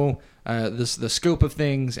you know the scope of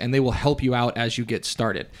things, and they will help you out as you get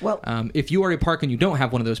started. Well, if you are a park and you don't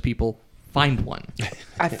have one of those people, find one.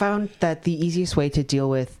 I found that the easiest way to deal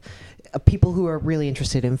with people who are really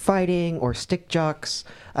interested in fighting or stick jocks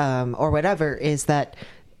or whatever is that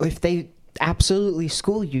if they absolutely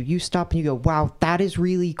school you, you stop and you go, wow, that is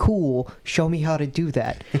really cool. Show me how to do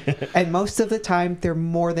that. And most of the time, they're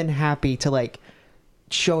more than happy to like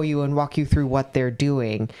show you and walk you through what they're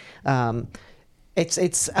doing.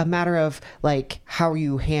 It's a matter of like how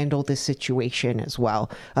you handle the situation as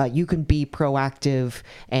well. You can be proactive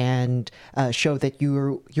and show that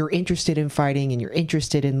you're interested in fighting and you're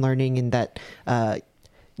interested in learning, and that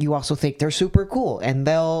you also think they're super cool, and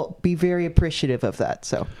they'll be very appreciative of that.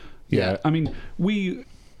 So yeah. I mean,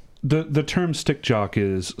 the term stick jock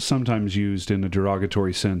is sometimes used in a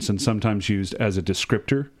derogatory sense and sometimes used as a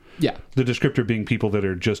descriptor. Yeah. The descriptor being people that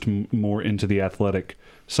are just more into the athletic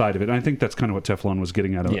side of it. And I think that's kind of what Teflon was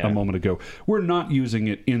getting at a moment ago. We're not using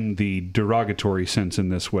it in the derogatory sense in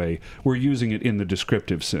this way. We're using it in the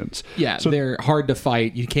descriptive sense. Yeah, so they're hard to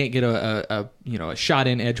fight. You can't get a shot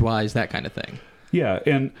in edgewise, that kind of thing. Yeah,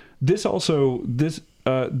 and there's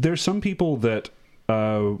some people that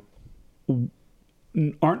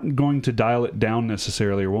aren't going to dial it down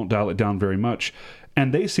necessarily, or won't dial it down very much,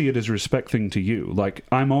 and they see it as a respect thing to you. Like,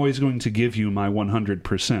 I'm always going to give you my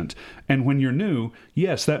 100%. And when you're new,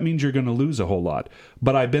 yes, that means you're going to lose a whole lot.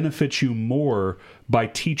 But I benefit you more by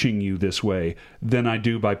teaching you this way than I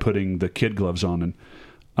do by putting the kid gloves on.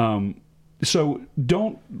 And so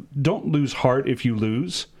don't lose heart if you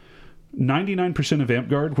lose. 99% of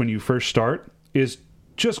AmpGuard when you first start is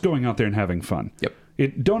just going out there and having fun.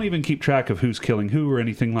 Yep. Don't even keep track of who's killing who or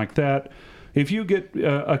anything like that. If you get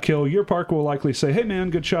a kill, your park will likely say, "Hey, man,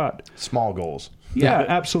 good shot." Small goals. Yeah,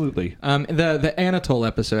 absolutely. The Anatole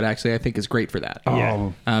episode, actually, I think is great for that.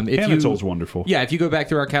 Oh, Anatole's wonderful. Yeah, if you go back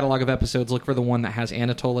through our catalog of episodes, look for the one that has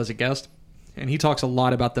Anatole as a guest. And he talks a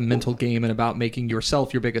lot about the mental game and about making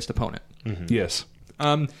yourself your biggest opponent. Mm-hmm. Yes.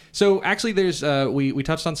 So actually, there's we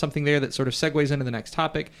touched on something there that sort of segues into the next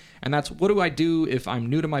topic, and that's what do I do if I'm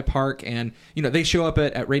new to my park and they show up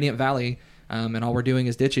at Radiant Valley, and all we're doing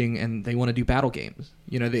is ditching, and they want to do battle games.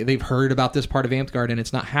 They've heard about this part of Amtgard and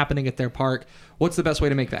it's not happening at their park. What's the best way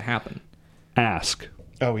to make that happen? Ask.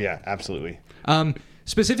 Oh yeah, absolutely.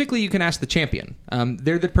 Specifically, you can ask the champion.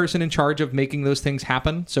 They're the person in charge of making those things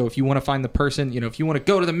happen. So if you want to find the person, if you want to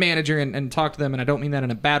go to the manager and talk to them, and I don't mean that in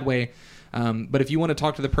a bad way, but if you want to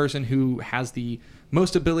talk to the person who has the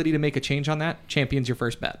most ability to make a change on that, champion's your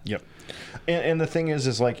first bet. Yep. And the thing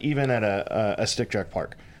is like even at a stickjack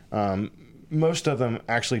park, most of them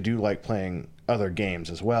actually do like playing other games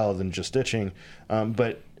as well than just ditching.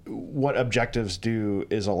 But what objectives do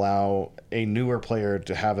is allow a newer player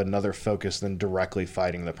to have another focus than directly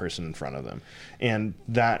fighting the person in front of them. And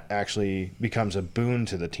that actually becomes a boon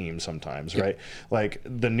to the team sometimes, right? Like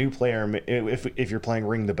the new player, if you're playing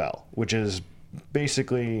Ring the Bell, which is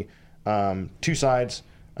basically two sides,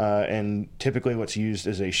 and typically what's used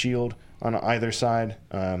is a shield on either side.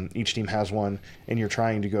 Each team has one, and you're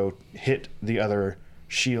trying to go hit the other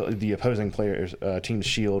shield, the opposing player's team's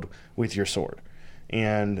shield with your sword.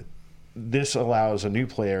 And this allows a new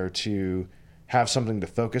player to have something to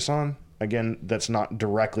focus on. Again, that's not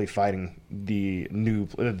directly fighting the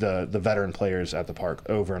veteran players at the park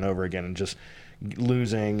over and over again and just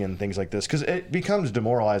losing and things like this, because it becomes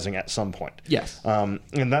demoralizing at some point. Yes. And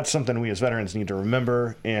that's something we as veterans need to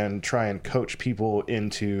remember and try and coach people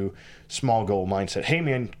into small goal mindset. Hey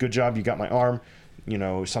man, good job, you got my arm,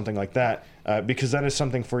 something like that. Because that is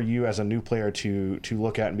something for you as a new player to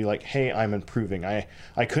look at and be like, hey, I'm improving. I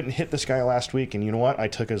couldn't hit this guy last week, and you know what? I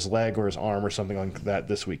took his leg or his arm or something like that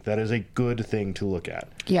this week. That is a good thing to look at.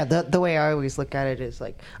 Yeah, the way I always look at it is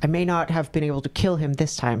like, I may not have been able to kill him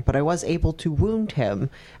this time, but I was able to wound him,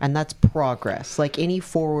 and that's progress. Like any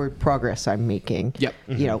forward progress I'm making. Yep.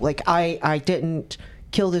 Mm-hmm. Like I didn't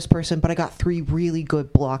kill this person, but I got 3 really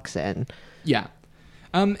good blocks in. Yeah.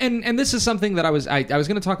 And this is something that I was going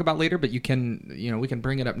to talk about later, but we can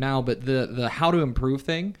bring it up now. But the how to improve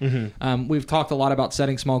thing, we've talked a lot about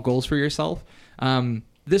setting small goals for yourself.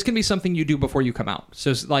 This can be something you do before you come out.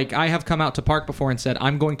 So like I have come out to park before and said,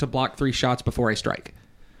 I'm going to block 3 shots before I strike.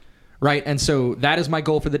 Right. And so that is my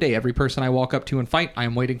goal for the day. Every person I walk up to and fight, I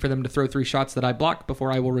am waiting for them to throw 3 shots that I block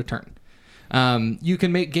before I will return. You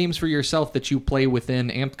can make games for yourself that you play within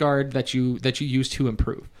Amtgard that you use to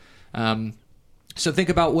improve. So think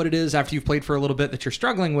about what it is after you've played for a little bit that you're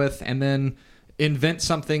struggling with, and then invent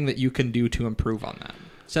something that you can do to improve on that.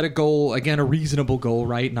 Set a goal, again, a reasonable goal,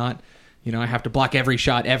 right? Not, I have to block every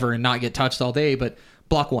shot ever and not get touched all day, but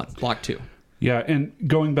block 1, block 2. Yeah, and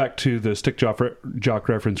going back to the stick jock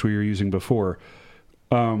reference we were using before,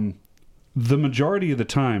 the majority of the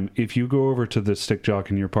time, if you go over to the stick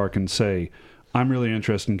jock in your park and say, I'm really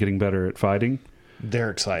interested in getting better at fighting,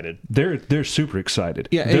 they're excited. They're super excited.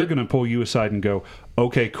 Yeah, they're going to pull you aside and go,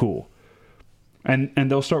 okay, cool. And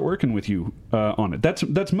they'll start working with you on it.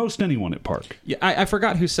 That's most anyone at Park. Yeah, I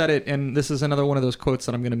forgot who said it, and this is another one of those quotes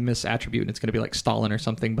that I'm going to misattribute, and it's going to be like Stalin or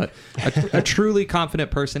something, but a truly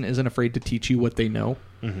confident person isn't afraid to teach you what they know.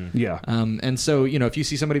 Mm-hmm. Yeah. And so, if you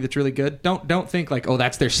see somebody that's really good, don't think like, oh,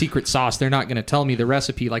 that's their secret sauce. They're not going to tell me the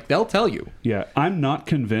recipe. Like, they'll tell you. Yeah, I'm not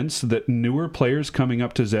convinced that newer players coming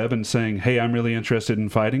up to Zeb and saying, hey, I'm really interested in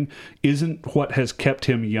fighting, isn't what has kept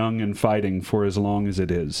him young and fighting for as long as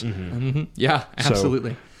it is. Mm-hmm. Mm-hmm. Yeah,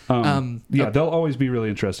 absolutely. They'll always be really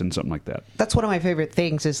interested in something like that. That's one of my favorite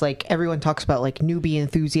things is like everyone talks about like newbie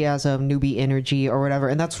enthusiasm, newbie energy or whatever.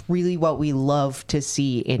 And that's really what we love to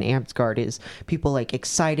see in Amtgard is people like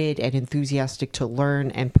excited and enthusiastic to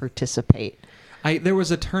learn and participate. There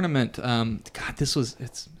was a tournament.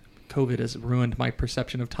 COVID has ruined my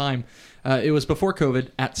perception of time. It was before COVID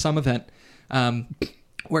at some event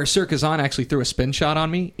where Sir Kazan actually threw a spin shot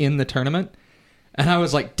on me in the tournament. And I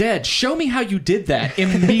was like, Dad, show me how you did that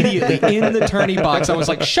immediately in the tourney box. I was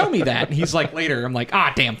like, show me that. And he's like, later. I'm like,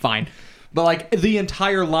 damn, fine. But like the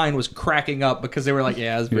entire line was cracking up because they were like,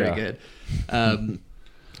 yeah, it was very good.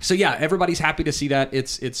 So yeah, everybody's happy to see that.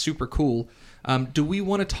 It's super cool. Do we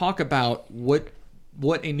want to talk about what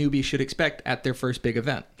a newbie should expect at their first big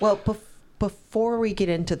event? Well, before we get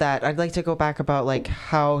into that, I'd like to go back about like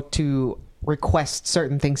how to request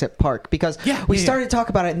certain things at Park because we started to talk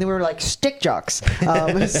about it and they were like stick jocks.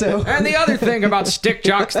 And the other thing about stick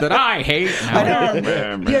jocks that I hate. I know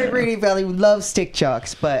here at Radiant Valley we love stick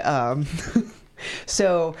jocks, but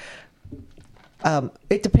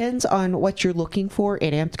it depends on what you're looking for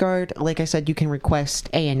in Amtgard. Like I said, you can request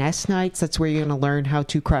ANS nights. That's where you're going to learn how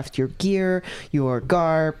to craft your gear, your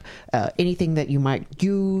garb, anything that you might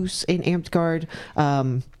use in Amtgard.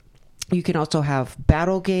 You can also have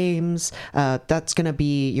battle games. That's going to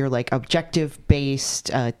be your like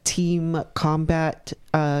objective-based team combat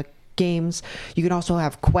games. You can also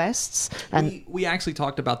have quests. And we actually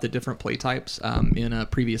talked about the different play types in a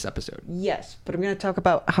previous episode. Yes, but I'm going to talk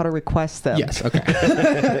about how to request them. Yes, okay.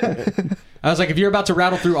 I was like, if you're about to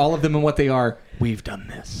rattle through all of them and what they are, we've done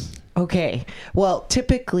this. Okay. Well,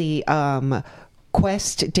 typically,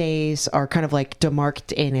 quest days are kind of like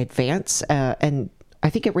demarked in advance, and I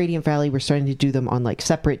think at Radiant Valley we're starting to do them on like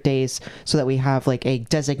separate days so that we have like a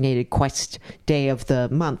designated quest day of the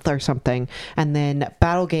month or something. And then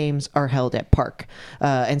battle games are held at Park.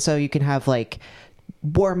 And so you can have like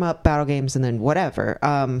warm up battle games and then whatever.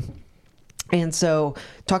 And so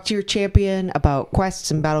talk to your champion about quests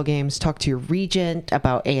and battle games, talk to your regent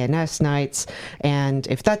about ANS nights, and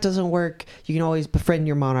if that doesn't work, you can always befriend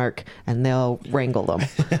your monarch and they'll wrangle them.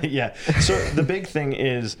 Yeah. So the big thing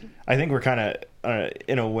is, I think we're kind of,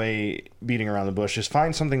 in a way, beating around the bush. Just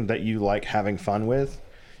find something that you like having fun with.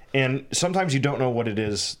 And sometimes you don't know what it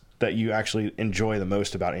is that you actually enjoy the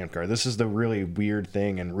most about Amtgard. This is the really weird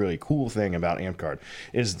thing and really cool thing about Amtgard,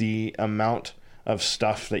 is the amount of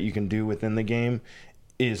stuff that you can do within the game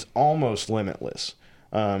is almost limitless.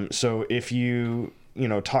 So if you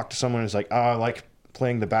talk to someone who's like, oh, I like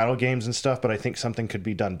playing the battle games and stuff, but I think something could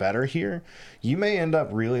be done better here, you may end up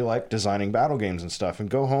really like designing battle games and stuff and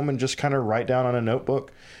go home and just kind of write down on a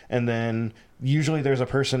notebook. And then usually there's a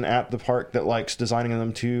person at the park that likes designing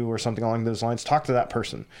them too, or something along those lines. Talk to that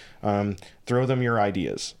person. Throw them your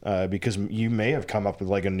ideas, because you may have come up with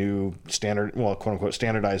like a new standard, well, quote unquote,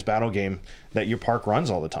 standardized battle game that your park runs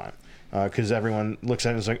all the time. Because everyone looks at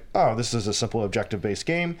it and is like, oh, this is a simple objective-based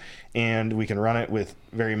game, and we can run it with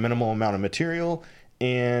very minimal amount of material,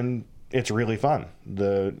 and it's really fun.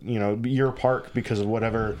 Your park, because of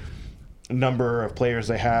whatever number of players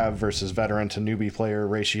they have versus veteran to newbie player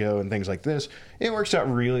ratio and things like this, it works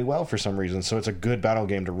out really well for some reason. So it's a good battle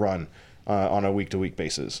game to run on a week-to-week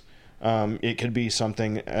basis. It could be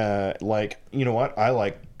something like, you know what, I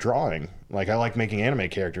like drawing. Like, I like making anime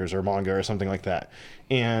characters or manga or something like that.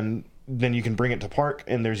 And then you can bring it to park,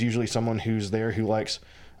 and there's usually someone who's there who likes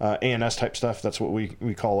ANS type stuff. That's what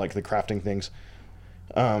we call like the crafting things.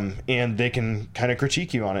 And they can kind of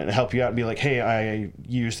critique you on it and help you out and be like, hey, I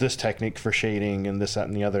use this technique for shading and this, that,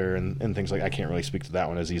 and the other, and things like, I can't really speak to that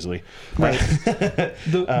one as easily. Right.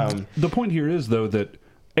 The point here is, though, that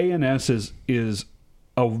ANS is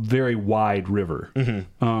a very wide river.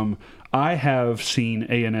 Mm-hmm. I have seen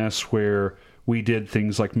ANS where We did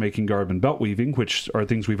things like making garb and belt weaving, which are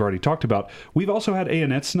things we've already talked about. We've also had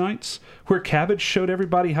A&S nights where Cabbage showed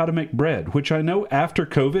everybody how to make bread, which I know after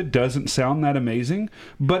COVID doesn't sound that amazing,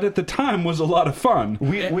 but at the time was a lot of fun.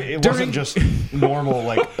 It wasn't just normal,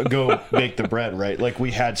 like, go bake the bread, right? Like,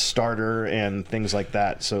 we had starter and things like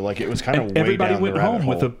that. So, like, it was kind of way everybody down went the rabbit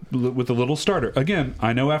home hole. with a little starter. Again,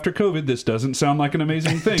 I know after COVID this doesn't sound like an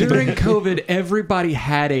amazing thing. During COVID, everybody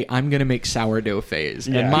had a "I'm going to make sourdough" phase,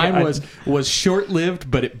 and mine was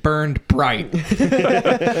short-lived, but it burned bright.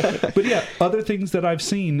 But yeah, other things that I've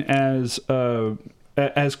seen as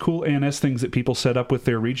cool A&S things that people set up with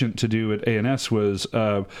their regent to do at A&S was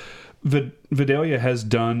Vidalia has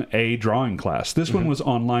done a drawing class. This one was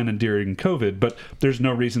online and during COVID, but there's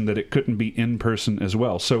no reason that it couldn't be in person as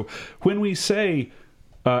well. So when we say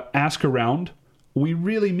ask around, we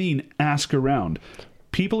really mean ask around.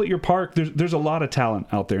 People at your park, there's a lot of talent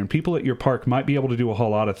out there, and people at your park might be able to do a whole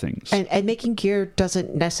lot of things. And making gear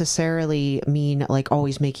doesn't necessarily mean like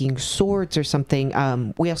always making swords or something.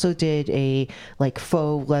 We also did a like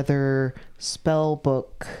faux leather spell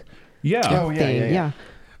book. Yeah. Yeah.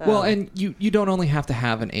 Well, and you don't only have to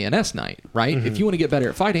have an A&S night, right? If you want to get better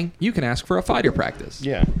at fighting, you can ask for a fighter practice.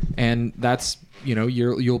 Yeah. And that's,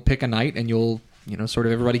 you'll pick a night and you'll, sort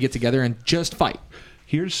of everybody get together and just fight.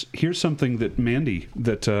 Here's something that Mandy,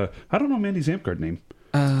 I don't know Mandy's Amp-Guard name.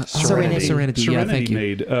 Serenity. Yeah, thank you.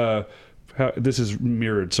 Made. This is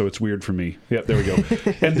mirrored, so it's weird for me. Yeah, there we go.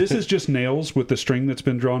 And this is just nails with the string that's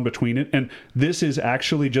been drawn between it. And this is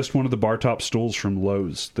actually just one of the bar top stools from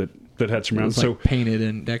Lowe's that had some rounds. So painted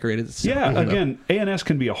and decorated. Yeah, again, A&S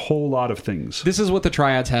can be a whole lot of things. This is what the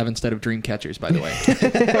Triads have instead of dream catchers, by the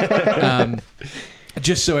way.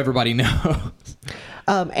 Just so everybody knows.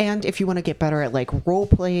 And if you want to get better at like role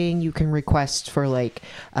playing, you can request for like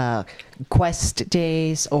quest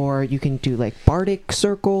days, or you can do like bardic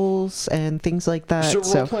circles and things like that. So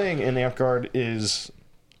role playing in Amp-Guard is,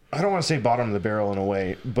 I don't want to say bottom of the barrel in a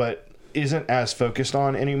way, but isn't as focused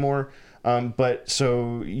on anymore. But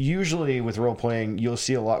so usually with role playing, you'll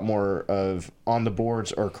see a lot more of on the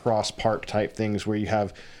boards or cross park type things where you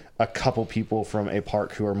have a couple people from a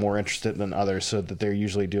park who are more interested than others, so that they're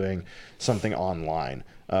usually doing something online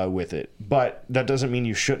with it. But that doesn't mean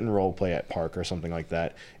you shouldn't role play at park or something like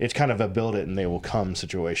that. It's kind of a build it and they will come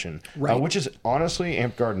situation, right? Which is honestly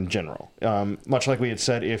Amp-Guard in general. Much like we had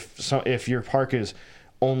said, if your park is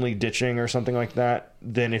only ditching or something like that,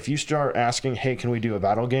 then if you start asking, hey, can we do a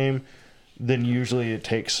battle game? Then usually it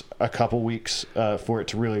takes a couple weeks for it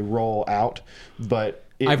to really roll out. But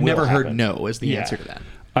I've never heard no as the answer to that.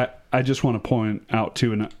 I just want to point out,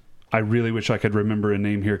 too, and I really wish I could remember a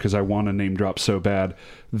name here because I want to name drop so bad,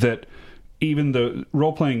 that even the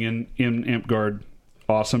role-playing in Amp-Guard,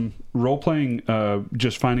 awesome. Role-playing,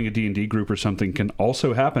 just finding a D&D group or something can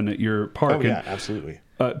also happen at your park. Oh, yeah, absolutely.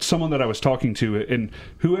 Someone that I was talking to, and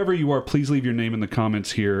whoever you are, please leave your name in the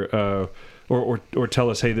comments here, or tell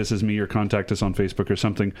us, hey, this is me, or contact us on Facebook or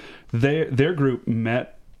something. Their group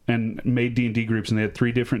met and made D&D groups, and they had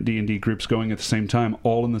 3 different D&D groups going at the same time,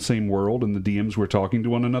 all in the same world, and the DMs were talking to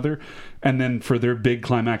one another. And then for their big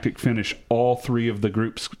climactic finish, all 3 of the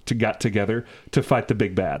groups got together to fight the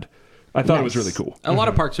big bad. I thought it was really cool. A lot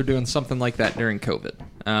of parks are doing something like that during COVID.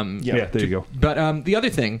 Yeah, there you go. But the other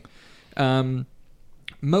thing,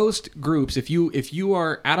 most groups, if you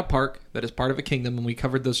are at a park that is part of a kingdom, and we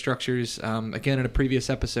covered those structures again in a previous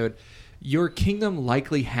episode, your kingdom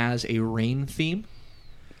likely has a rain theme.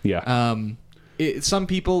 Yeah. Some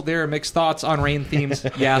people, there are mixed thoughts on rain themes.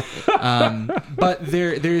 Yeah. But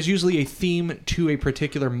there's usually a theme to a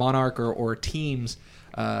particular monarch or team's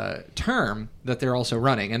term that they're also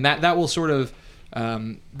running, and that will sort of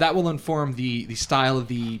that will inform the style of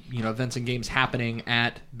the events and games happening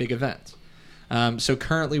at big events. So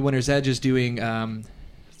currently, Winter's Edge is doing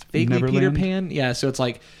vaguely Neverland? Peter Pan. Yeah. So it's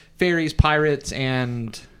like fairies, pirates,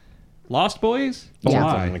 and Lost Boys. Oh Yeah.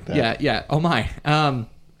 my. Something like that. Yeah. Oh my.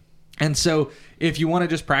 And so if you want to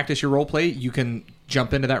just practice your role play, you can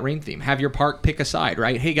jump into that rain theme. Have your park pick a side,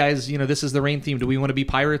 right? Hey guys, this is the rain theme. Do we want to be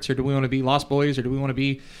pirates, or do we want to be Lost Boys, or do we want to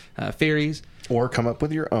be fairies? Or come up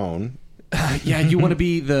with your own. Yeah, you want to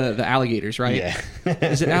be the alligators, right? Yeah.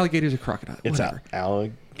 Is it alligators or crocodile? It's Whatever. I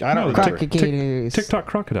don't remember. Crocodiles. TikTok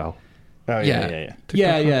crocodile. Oh, yeah.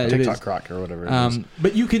 Yeah, it TikTok is. croc or whatever it is.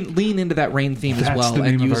 But you can lean into that rain theme as That's well the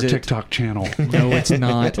name and of use our it. TikTok channel. No, it's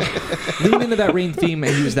not. Lean into that rain theme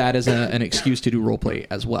and use that as an excuse to do roleplay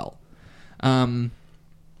as well.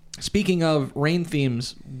 Speaking of rain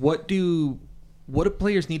themes, what do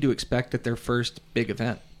players need to expect at their first big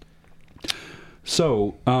event?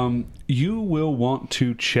 So, you will want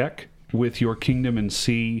to check with your kingdom and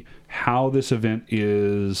see how this event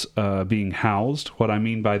is being housed. What I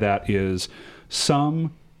mean by that is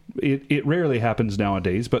it rarely happens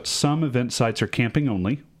nowadays, but some event sites are camping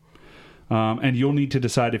only. And you'll need to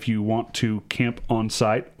decide if you want to camp on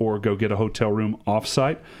site or go get a hotel room off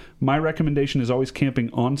site. My recommendation is always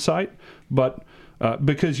camping on site, but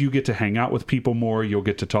because you get to hang out with people more, you'll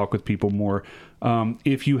get to talk with people more.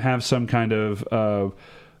 If you have some kind of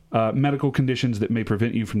medical conditions that may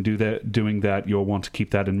prevent you from doing that, you'll want to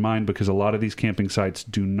keep that in mind because a lot of these camping sites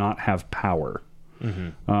do not have power.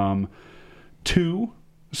 Mm-hmm. Two,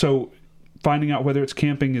 so finding out whether it's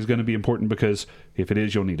camping is going to be important because if it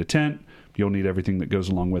is, you'll need a tent. You'll need everything that goes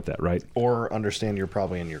along with that, right? Or understand you're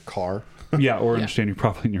probably in your car. Yeah, or understand you're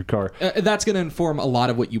probably in your car. That's going to inform a lot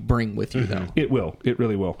of what you bring with you, though. It will. It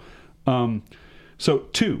really will. So,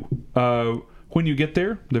 two, when you get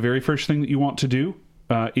there, the very first thing that you want to do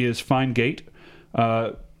is find gate.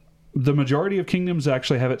 The majority of kingdoms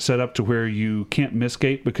actually have it set up to where you can't miss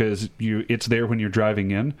gate because it's there when you're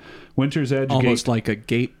driving in. Winter's Edge almost gate, like a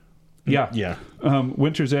gate. Yeah.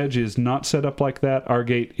 Winter's Edge is not set up like that. Our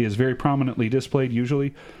gate is very prominently displayed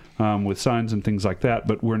usually with signs and things like that,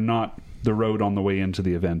 but we're not the road on the way into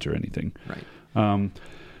the event or anything. Right.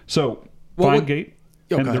 Find gate.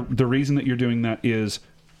 And the reason that you're doing that is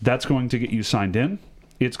that's going to get you signed in.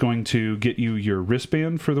 It's going to get you your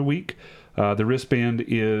wristband for the week. The wristband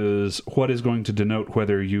is what is going to denote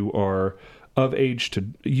whether you are of age to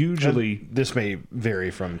usually. And this may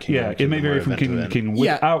vary from kingdom. Yeah, it may vary from kingdom to kingdom.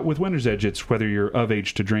 With Winter's Edge, it's whether you're of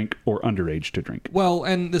age to drink or underage to drink. Well,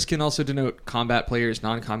 and this can also denote combat players,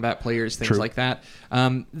 non-combat players, things like that.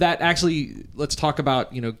 That actually, let's talk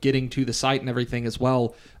about getting to the site and everything as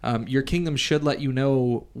well. Your kingdom should let you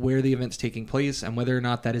know where the event's taking place and whether or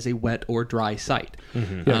not that is a wet or dry site.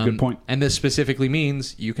 Mm-hmm. Yeah, good point. And this specifically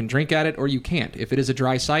means you can drink at it or you can't. If it is a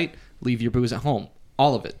dry site, leave your booze at home.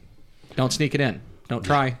 All of it. Don't sneak it in. Don't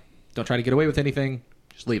try. Don't try to get away with anything.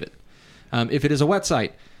 Just leave it. If it is a wet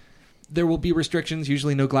site, there will be restrictions,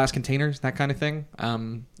 usually no glass containers, that kind of thing.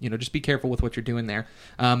 Just be careful with what you're doing there.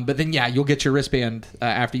 But then, you'll get your wristband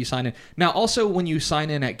after you sign in. Now, also, when you sign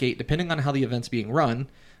in at gate, depending on how the event's being run,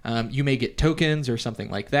 you may get tokens or something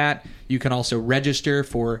like that. You can also register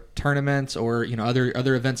for tournaments or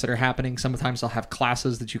other events that are happening. Sometimes they'll have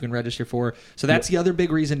classes that you can register for. So that's the other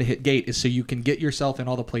big reason to hit gate is so you can get yourself in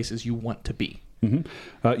all the places you want to be.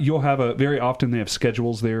 Mm-hmm. You'll have very often they have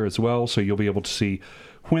schedules there as well, so you'll be able to see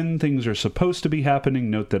when things are supposed to be happening.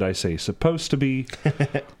 Note that I say supposed to be,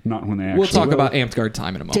 not when they actually We'll talk will. about Amped Guard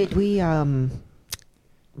time in a moment. Did we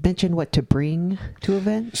mention what to bring to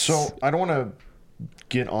events? So I don't want to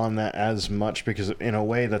get on that as much because in a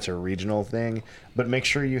way that's a regional thing, but make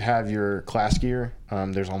sure you have your class gear.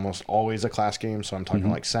 There's almost always a class game, so I'm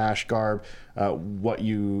talking like sash, garb, what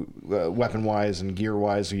you weapon wise and gear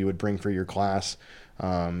wise you would bring for your class,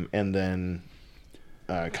 and then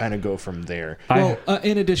kind of go from there. Well,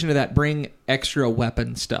 in addition to that, bring extra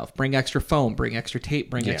weapon stuff, bring extra foam, bring extra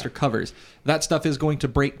tape, bring extra covers. That stuff is going to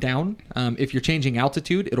break down. If you're changing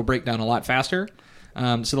altitude, it'll break down a lot faster.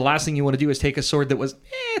 So the last thing you want to do is take a sword that was,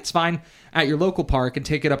 it's fine, at your local park and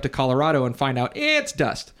take it up to Colorado and find out it's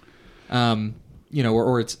dust.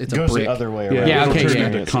 Or it's a brick. The other way around. Yeah, okay, turn yeah.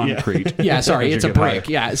 into concrete. Yeah, sorry, As it's you a get brick.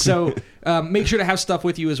 higher. Yeah, so make sure to have stuff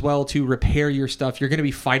with you as well to repair your stuff. You're going to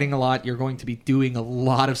be fighting a lot. You're going to be doing a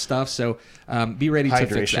lot of stuff, so be ready to fix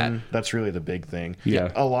that. Hydration, that's really the big thing.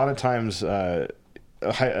 Yeah. A lot of times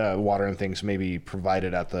water and things may be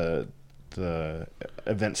provided at the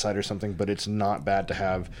event site or something, but it's not bad to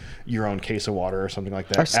have your own case of water or something like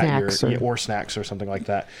that, or snacks, or snacks or something like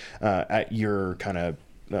that at your kind of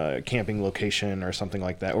camping location or something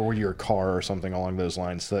like that, or your car or something along those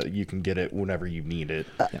lines, so that you can get it whenever you need it.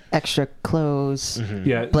 Extra clothes,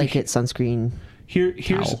 blanket, sunscreen.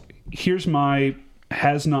 Here's my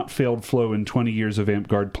has not failed flow in 20 years of Amp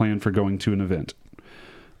Guard plan for going to an event.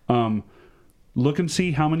 Look and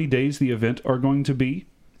see how many days the event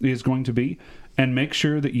is going to be, and make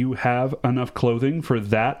sure that you have enough clothing for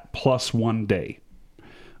that plus 1 day.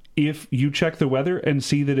 If you check the weather and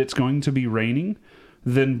see that it's going to be raining,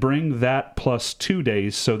 then bring that plus 2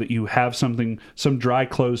 days so that you have some dry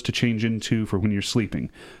clothes to change into for when you're sleeping.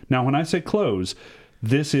 Now, when I say clothes,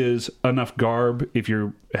 this is enough garb. If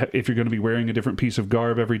you're going to be wearing a different piece of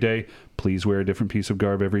garb every day, please wear a different piece of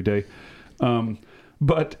garb every day.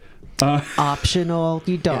 Optional.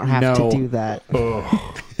 You don't have to do that.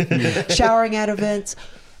 Showering at events.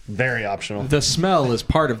 Very optional. The smell is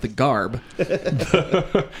part of the garb.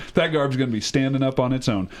 That garb's going to be standing up on its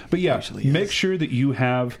own. But yeah, make sure that you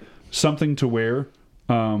have something to wear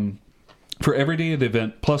for every day of the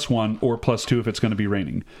event, plus 1 or plus 2 if it's going to be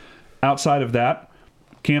raining. Outside of that,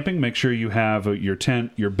 camping, make sure you have your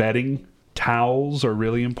tent, your bedding. Towels are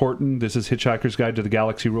really important. This is Hitchhiker's Guide to the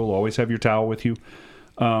Galaxy rule. Always have your towel with you.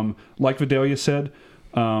 Like Vidalia said,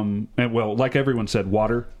 like everyone said,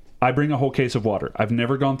 water. I bring a whole case of water. I've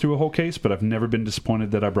never gone through a whole case, but I've never been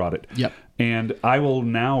disappointed that I brought it. Yep. And I will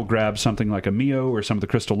now grab something like a Mio or some of the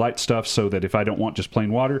Crystal Light stuff so that if I don't want just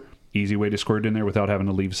plain water, easy way to squirt it in there without having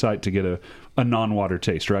to leave site to get a non-water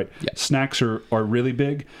taste, right? Yep. Snacks are really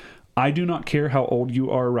big. I do not care how old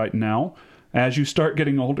you are right now. As you start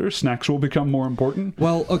getting older, snacks will become more important.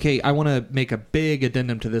 Well, okay, I want to make a big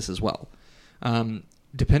addendum to this as well.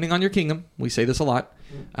 Depending on your kingdom, we say this a lot,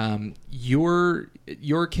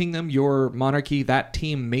 your kingdom, your monarchy, that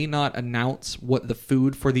team may not announce what the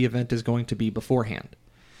food for the event is going to be beforehand.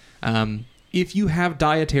 If you have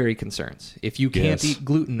dietary concerns, if you can't eat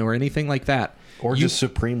gluten or anything like that. Or just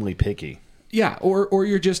supremely picky. Yeah, or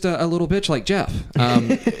you're just a little bitch like Jeff.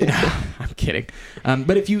 I'm kidding.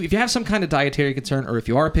 But if you have some kind of dietary concern, or if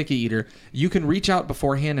you are a picky eater, you can reach out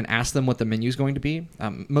beforehand and ask them what the menu is going to be.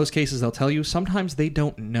 Most cases they'll tell you. Sometimes they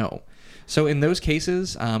don't know. So in those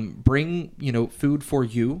cases, bring food for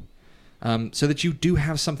you, so that you do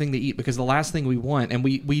have something to eat. Because the last thing we want, and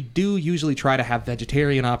we do usually try to have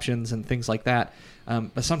vegetarian options and things like that.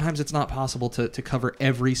 But sometimes it's not possible to cover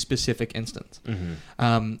every specific instance.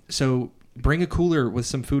 Mm-hmm. So bring a cooler with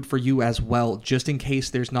some food for you as well, just in case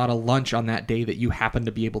there's not a lunch on that day that you happen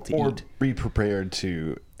to be able to eat. Or be prepared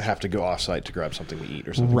to have to go off-site to grab something to eat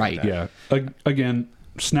or something right. like that. Yeah. Again,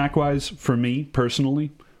 snack-wise, for me,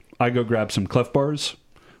 personally, I go grab some Clef Bars.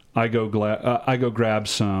 I go grab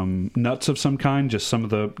some nuts of some kind, just some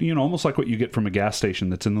of the, almost like what you get from a gas station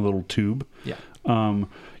that's in the little tube. Yeah.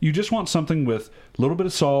 You just want something with a little bit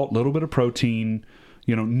of salt, a little bit of protein,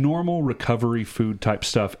 normal recovery food type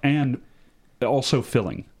stuff, and also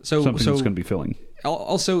filling. Something that's going to be filling.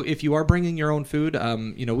 Also, if you are bringing your own food,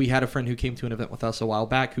 we had a friend who came to an event with us a while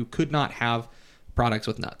back who could not have products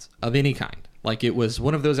with nuts of any kind. Like, it was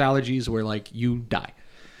one of those allergies where, like, you die.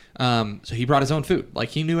 So he brought his own food. Like,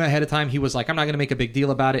 he knew ahead of time. He was like, I'm not going to make a big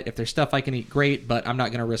deal about it. If there's stuff I can eat, great, but I'm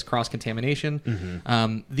not going to risk cross-contamination.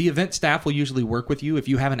 Mm-hmm. The event staff will usually work with you if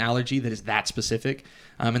you have an allergy that is that specific,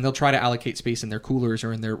 and they'll try to allocate space in their coolers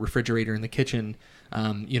or in their refrigerator in the kitchen,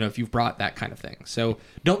 if you've brought that kind of thing. So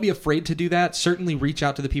don't be afraid to do that. Certainly reach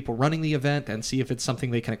out to the people running the event and see if it's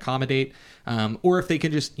something they can accommodate, or if they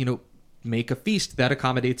can just, make a feast that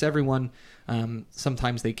accommodates everyone.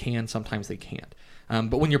 Sometimes they can, sometimes they can't.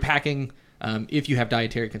 But when you're packing, if you have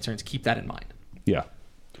dietary concerns, keep that in mind. Yeah.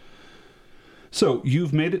 So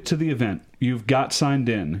you've made it to the event. You've got signed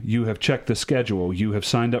in. You have checked the schedule. You have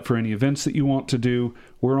signed up for any events that you want to do.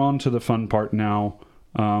 We're on to the fun part now.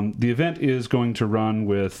 The event is going to run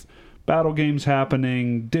with battle games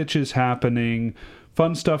happening, ditches happening,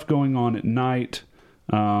 fun stuff going on at night,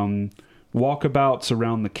 walkabouts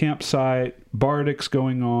around the campsite, bardics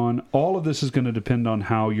going on. All of this is going to depend on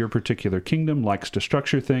how your particular kingdom likes to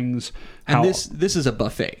structure things. And this is a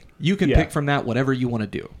buffet. You can pick from that whatever you want to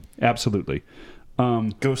do. Absolutely.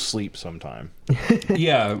 Go sleep sometime.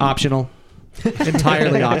 Yeah. Optional.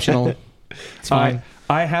 Entirely optional. It's fine.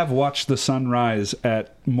 I have watched the sun rise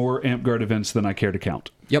at more Amtgard events than I care to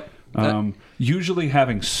count. Yep. Usually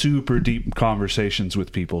having super deep conversations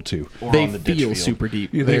with people too. They feel super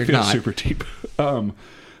deep. Yeah, they feel super deep.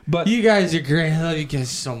 But you guys are great. I love you guys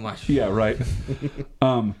so much. Yeah, right.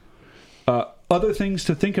 Other things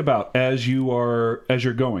to think about as you're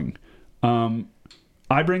going.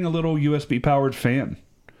 I bring a little USB powered fan.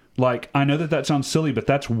 Like, I know that sounds silly, but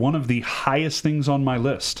that's one of the highest things on my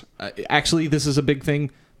list. Actually, this is a big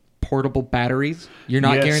thing. Portable batteries. You're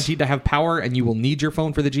not guaranteed to have power, and you will need your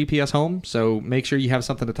phone for the GPS home, so make sure you have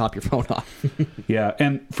something to top your phone off. Yeah,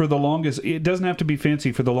 and for the longest, it doesn't have to be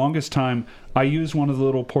fancy. For the longest time, I used one of the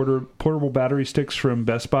little portable battery sticks from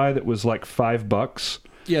Best Buy that was like $5.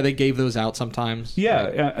 Yeah, they gave those out sometimes.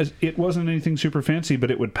 Yeah, it wasn't anything super fancy,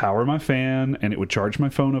 but it would power my fan, and it would charge my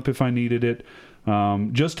phone up if I needed it.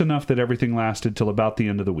 Just enough that everything lasted till about the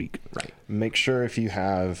end of the week. Right. Make sure if you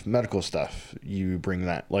have medical stuff, you bring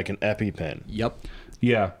that, like an EpiPen. Yep.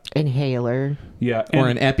 Yeah. Inhaler. Yeah. Or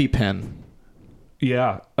an EpiPen.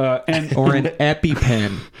 Yeah. And or an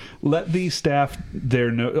EpiPen. Let the staff there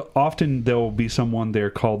know. Often there will be someone there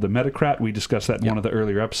called the Metacrat. We discussed that in one of the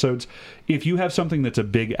earlier episodes. If you have something that's a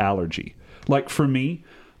big allergy, like for me,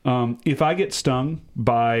 if I get stung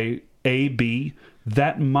by a bee,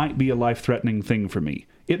 that might be a life-threatening thing for me.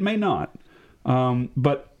 It may not,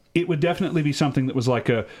 but it would definitely be something that was like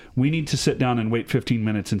we need to sit down and wait 15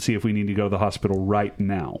 minutes and see if we need to go to the hospital right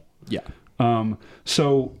now. Yeah.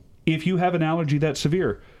 So if you have an allergy that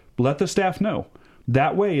severe, let the staff know.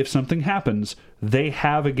 That way, if something happens, they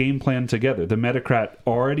have a game plan together. The Metacrat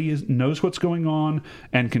already knows what's going on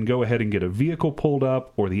and can go ahead and get a vehicle pulled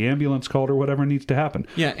up or the ambulance called or whatever needs to happen.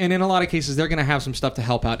 Yeah, and in a lot of cases, they're going to have some stuff to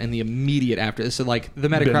help out in the immediate after this. So, like, the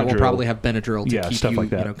Metacrat will Benadryl. probably have Benadryl to keep stuff you, like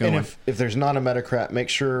that. going. And if there's not a Metacrat, make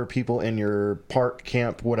sure people in your park,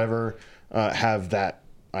 camp, whatever, have that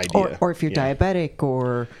idea. Or if you're diabetic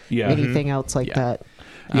or anything else like that.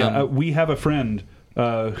 Yeah, we have a friend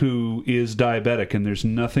who is diabetic, and there's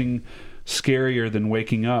nothing scarier than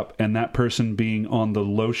waking up and that person being on the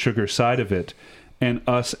low sugar side of it, and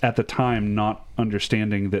us at the time not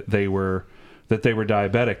understanding that they were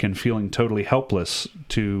diabetic and feeling totally helpless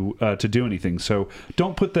to do anything. So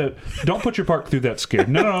don't put your park through that scare.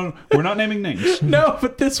 No, we're not naming names. No,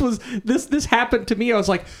 but this happened to me. I was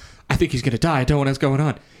like, I think he's gonna die. I don't know what's going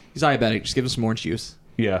on. He's diabetic. Just give him some orange juice.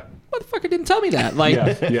 Yeah. Motherfucker didn't tell me that. Like,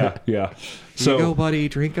 yeah. So go, buddy,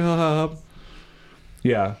 drink up.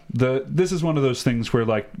 Yeah, this is one of those things where,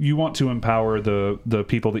 like, you want to empower the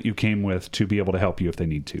people that you came with to be able to help you if they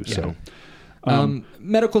need to. So,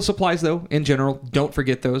 medical supplies, though, in general, don't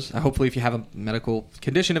forget those. Hopefully, if you have a medical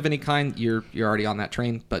condition of any kind, you're already on that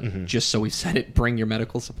train. But just so we've said it, bring your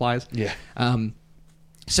medical supplies. Yeah.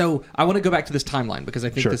 So I want to go back to this timeline because I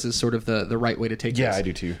think this is sort of the right way to take this. Yeah, I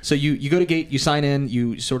do too. So you go to gate, you sign in,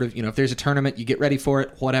 you sort of, if there's a tournament, you get ready for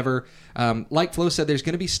it, whatever. Like Flo said, there's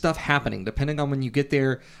going to be stuff happening depending on when you get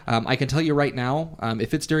there. I can tell you right now,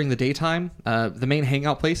 if it's during the daytime, the main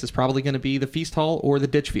hangout place is probably going to be the feast hall or the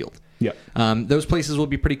ditch field. Yeah. Those places will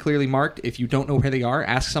be pretty clearly marked. If you don't know where they are,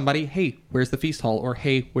 ask somebody, hey, where's the feast hall? Or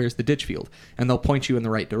hey, where's the ditch field? And they'll point you in the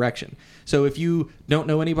right direction. So if you don't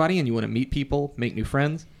know anybody and you want to meet people, make new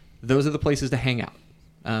friends, those are the places to hang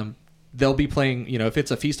out. They'll be playing, if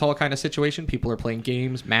it's a feast hall kind of situation, people are playing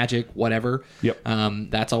games, Magic, whatever. Yep.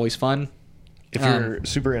 That's always fun. If you're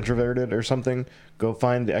super introverted or something, go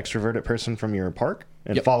find the extroverted person from your park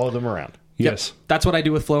and follow them around. Yes. Yep. That's what I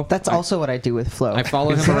do with Flo. That's also what I do with Flo. I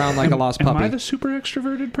follow him around like a lost puppy. Am I the super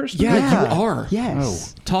extroverted person? Yeah, you are.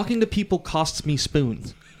 Yes. Talking to people costs me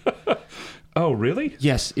spoons. Oh, really?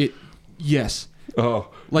 Yes. Yes. Oh,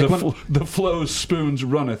 like the Flo's spoons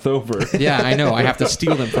runneth over. Yeah, I know. I have to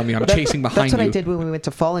steal them from you. I'm chasing behind you. That's what I did when we went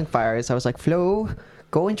to Falling Fires. I was like, Flo,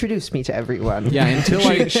 go introduce me to everyone. Yeah, until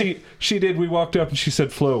she did. We walked up and she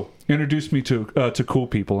said, Flo, introduce me to cool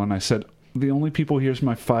people. And I said, the only people here's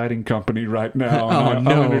my fighting company right now. And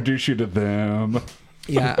I'll introduce you to them.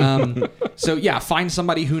 Yeah. So yeah, find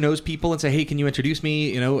somebody who knows people and say, hey, can you introduce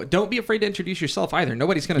me? Don't be afraid to introduce yourself either.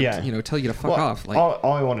 Nobody's going to, tell you to fuck off. Like,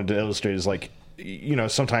 all I wanted to illustrate is like,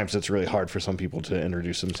 sometimes it's really hard for some people to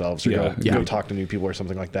introduce themselves or go talk to new people or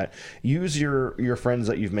something like that. Use your friends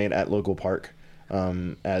that you've made at local park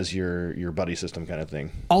as your buddy system kind of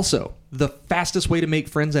thing. Also, the fastest way to make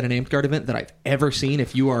friends at an Amped Guard event that I've ever seen,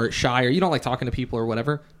 if you are shy or you don't like talking to people or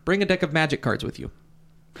whatever, bring a deck of Magic cards with you.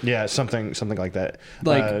 Yeah, something like that.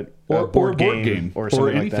 Like or board game or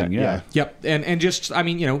something anything, like that. Yeah. Yep. And just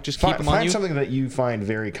just keep them on find you. something that you find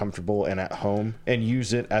very comfortable and at home, and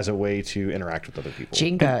use it as a way to interact with other people.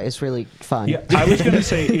 Jenga is really fun. Yeah, I was going to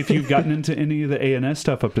say, if you've gotten into any of the ANS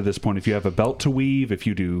stuff up to this point, if you have a belt to weave, if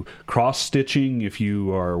you do cross stitching, if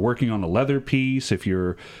you are working on a leather piece, if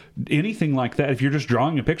you're anything like that, if you're just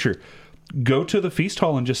drawing a picture, go to the feast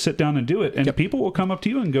hall and just sit down and do it, and people will come up to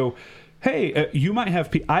you and go, hey, you might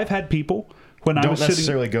have... I've had people when I was sitting... Don't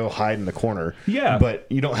necessarily go hide in the corner. Yeah. But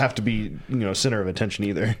you don't have to be, center of attention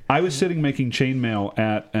either. I was sitting making chainmail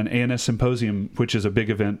at an ANS symposium, which is a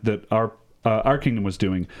big event that our kingdom was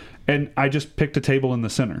doing. And I just picked a table in the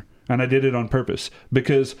center. And I did it on purpose.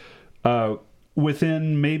 Because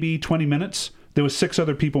within maybe 20 minutes... there was 6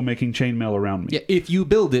 other people making chainmail around me. Yeah, if you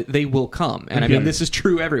build it, they will come. And I mean, this is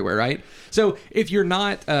true everywhere, right? So if you're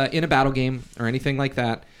not in a battle game or anything like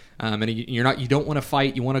that, and you don't want to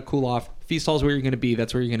fight, you want to cool off, feast hall's where you're going to be.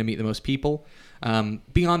 That's where you're going to meet the most people.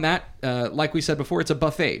 Beyond that, like we said before, it's a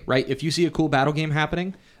buffet, right? If you see a cool battle game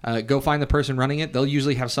happening, go find the person running it. They'll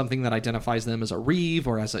usually have something that identifies them as a reeve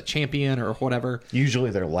or as a champion or whatever.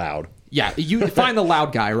 Usually they're loud. Yeah, you find the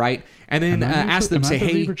loud guy, right? And then ask them, say,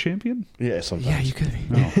 "Hey, Reaver champion?" Yeah, sometimes. Yeah, you could be.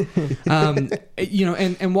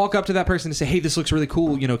 And walk up to that person and say, "Hey, this looks really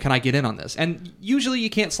cool. Can I get in on this?" And usually you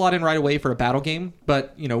can't slot in right away for a battle game,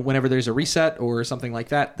 but whenever there's a reset or something like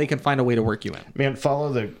that, they can find a way to work you in. Man,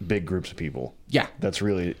 follow the big groups of people. Yeah, that's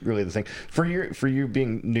really, really the thing. For you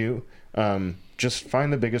being new, just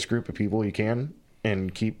find the biggest group of people you can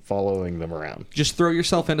and keep following them around. Just throw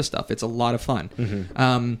yourself into stuff. It's a lot of fun.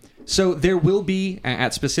 Mm-hmm. So there will be,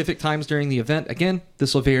 at specific times during the event, again,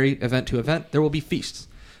 this will vary event to event, there will be feasts.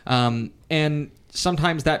 And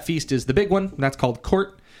sometimes that feast is the big one. That's called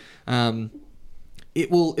court.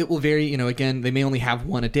 it will vary. You know, again, they may only have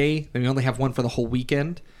one a day. They may only have one for the whole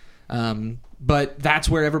weekend. But that's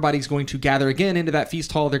where everybody's going to gather again into that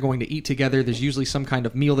feast hall. They're going to eat together. There's usually some kind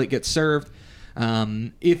of meal that gets served.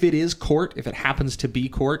 If it is court, if it happens to be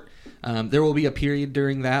court, there will be a period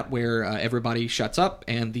during that where everybody shuts up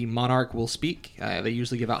and the monarch will speak. They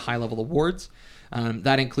usually give out high-level awards.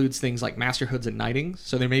 That includes things like masterhoods and knightings.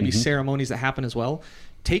 So there may be ceremonies that happen as well.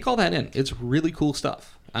 Take all that in. It's really cool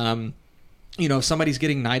stuff. You know, if somebody's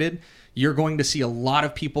getting knighted, you're going to see a lot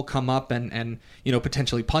of people come up and you know,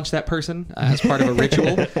 potentially punch that person as part of a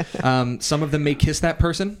ritual. Some of them may kiss that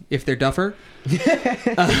person if they're duffer.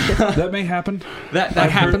 That may happen. That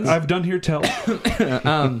happens. I've done hear tell.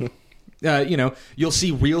 You know, you'll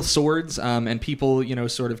see real swords and people, you know,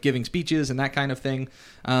 sort of giving speeches and that kind of thing.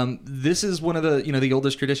 This is one of the, you know, the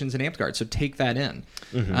oldest traditions in Amtgard, so take that in.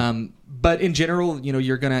 But in general, you know,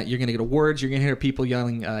 you're gonna get awards. You're gonna hear people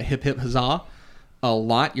yelling "hip hip huzzah" a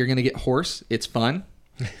lot. You're gonna get hoarse. It's fun.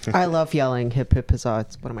 I love yelling hip hip huzzah.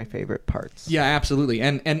 It's one of my favorite parts. Yeah, absolutely.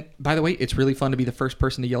 And by the way, it's really fun to be the first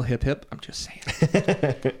person to yell hip hip. I'm just saying.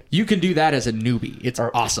 You can do that as a newbie. It's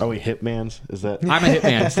awesome. Are we hitmans? Is that? I'm a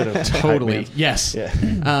hitman. Instead of totally. hype man? Yes.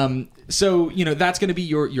 Yeah. So, you know, that's going to be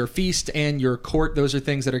your feast and your court. Those are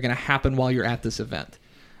things that are going to happen while you're at this event.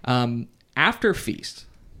 After feast,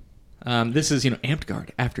 this is, you know,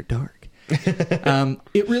 Amtgard after dark.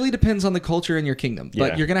 It really depends on the culture in your kingdom,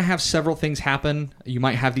 but you're going to have several things happen. You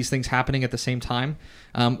might have these things happening at the same time.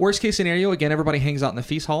 Worst case scenario, again, everybody hangs out in the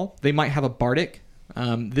feast hall. They might have a bardic.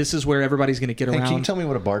 This is where everybody's going to get around. Can you tell me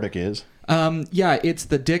what a bardic is? Yeah, it's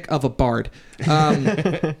the dick of a bard.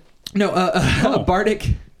 A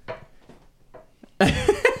bardic.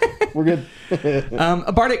 We're good.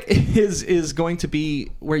 A bardic is going to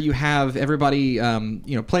be where you have everybody, you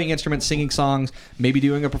know, playing instruments, singing songs, maybe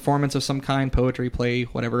doing a performance of some kind, poetry, play,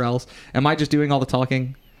 whatever else. Am I just doing all the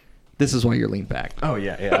talking? This is why you're leaned back. Oh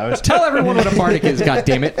yeah. Tell everyone what a bardic is. God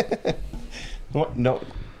damn it! No,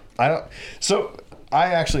 I don't. So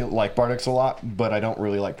I actually like bardics a lot, but I don't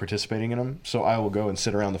really like participating in them. So I will go and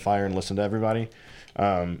sit around the fire and listen to everybody,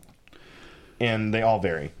 and they all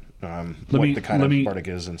vary. The kind of bardic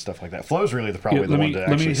is and stuff like that. Flo's really probably the one to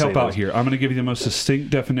actually let me help say out those. here. I'm going to give you the most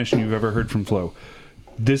succinct definition you've ever heard from Flo.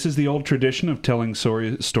 This is the old tradition of telling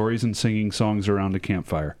stories and singing songs around a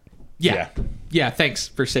campfire. Yeah. Thanks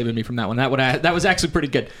for saving me from that one. That was actually pretty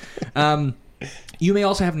good. You may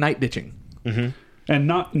also have night ditching, and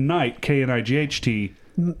not night KNIGHT.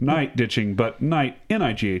 Night ditching, but night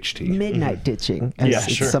NIGHT. Midnight ditching,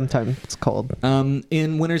 as sometimes it's called.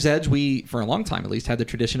 In Winter's Edge, we, for a long time at least, had the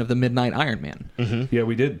tradition of the Midnight Iron Man. Yeah,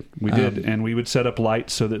 we did. And we would set up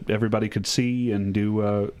lights so that everybody could see and do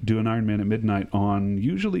an Iron Man at midnight on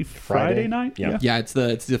usually Friday night. Yeah, it's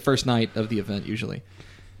the first night of the event usually.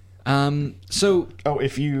 So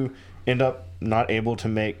if you end up not able to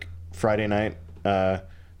make Friday night,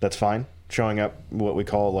 that's fine. Showing up what we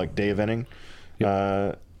call like day eventing.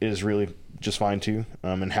 Is really just fine too,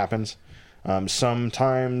 and happens.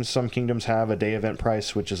 Sometimes some kingdoms have a day event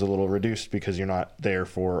price, which is a little reduced because you're not there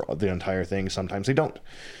for the entire thing. Sometimes they don't.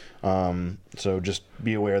 So just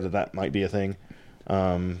be aware that might be a thing.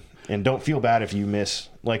 And don't feel bad if you miss,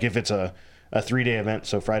 like if it's a 3-day event,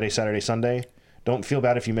 so Friday, Saturday, Sunday, don't feel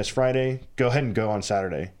bad if you miss Friday. Go ahead and go on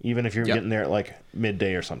Saturday, even if you're getting there at like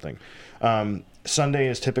midday or something. Sunday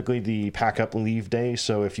is typically the pack up and leave day,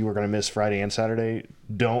 so if you were going to miss Friday and Saturday,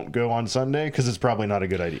 don't go on Sunday because it's probably not a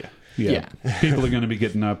good idea. Yeah. People are going to be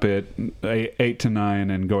getting up at 8 to 9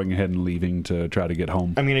 and going ahead and leaving to try to get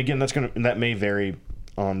home. I mean, again, that may vary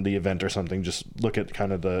on the event or something. Just look at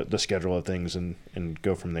kind of the schedule of things and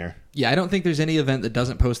go from there. Yeah, I don't think there's any event that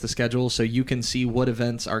doesn't post the schedule, so you can see what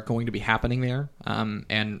events are going to be happening there,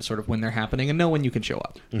 and sort of when they're happening, and know when you can show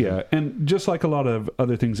up. Yeah, and just like a lot of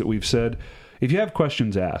other things that we've said, if you have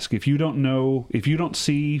questions, ask. If you don't know, if you don't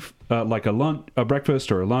see like a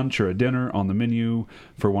breakfast or a lunch or a dinner on the menu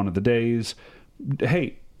for one of the days,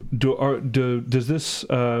 hey, does this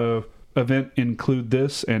event include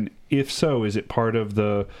this? And if so, is it part of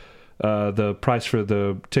the price for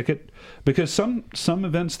the ticket? Because some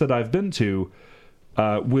events that I've been to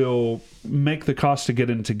will make the cost to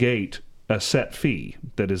get into gate a set fee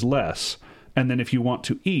that is less, and then if you want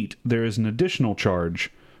to eat, there is an additional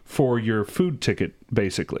charge for your food ticket,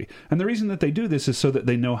 basically. And the reason that they do this is so that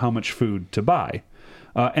they know how much food to buy.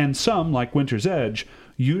 And some, like Winter's Edge,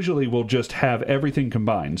 usually will just have everything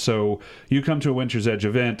combined. So you come to a Winter's Edge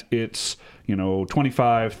event, it's $25,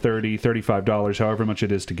 $30, $35, however much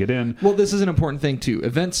it is to get in. Well, this is an important thing too.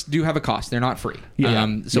 Events do have a cost; they're not free. Yeah.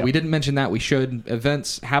 We didn't mention that. We should.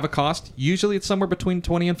 Events have a cost. Usually, it's somewhere between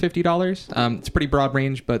 $20 and $50. It's a pretty broad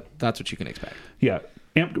range, but that's what you can expect. Yeah,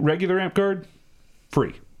 regular Amp Guard,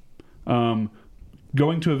 free.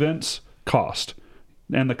 Going to events, cost,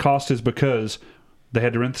 and the cost is because they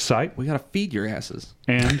had to rent the site. We got to feed your asses.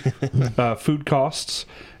 And food costs,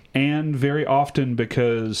 and very often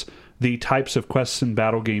because the types of quests and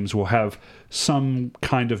battle games will have some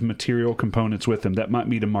kind of material components with them. That might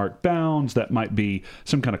be to mark bounds, that might be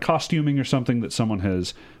some kind of costuming or something that someone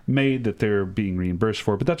has made that they're being reimbursed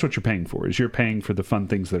for. But that's what you're paying for, is you're paying for the fun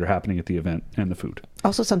things that are happening at the event and the food.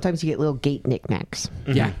 Also, sometimes you get little gate knickknacks.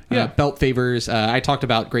 Yeah. Belt favors. I talked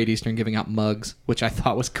about Great Eastern giving out mugs, which I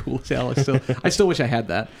thought was cool as hell. I still wish I had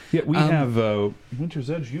that. Yeah, we have... Winter's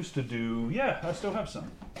Edge used to do... Yeah, I still have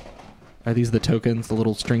some. Are these the tokens, the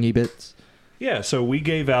little stringy bits? Yeah, so we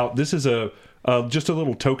gave out... This is just a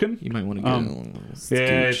little token. You might want to get a little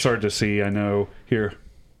Yeah, it's hard to see, I know. Here.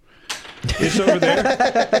 It's over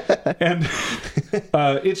there. And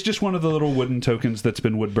it's just one of the little wooden tokens that's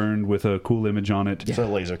been wood burned with a cool image on it. It's a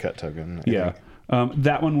laser cut token. Yeah.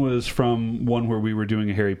 That one was from one where we were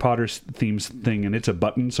doing a Harry Potter themes thing, and it's a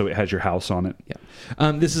button, so it has your house on it.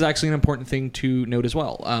 Yeah. This is actually an important thing to note as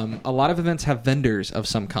well. A lot of events have vendors of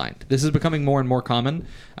some kind. This is becoming more and more common.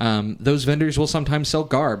 Those vendors will sometimes sell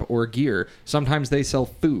garb or gear. Sometimes they sell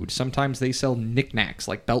food. Sometimes they sell knickknacks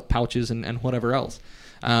like belt pouches and whatever else.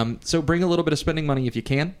 So bring a little bit of spending money if you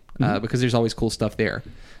can, because there's always cool stuff there.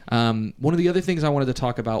 One of the other things I wanted to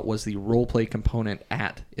talk about was the roleplay component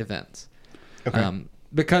at events. Okay.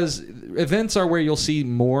 Because events are where you'll see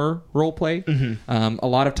more roleplay. A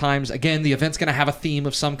lot of times, again, the event's going to have a theme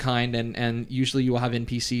of some kind, and usually you will have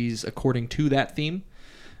NPCs according to that theme.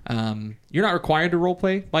 You're not required to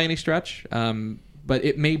roleplay by any stretch, but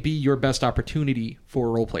it may be your best opportunity for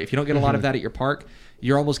roleplay. If you don't get a lot of that at your park,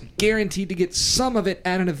 you're almost guaranteed to get some of it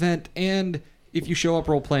at an event, and if you show up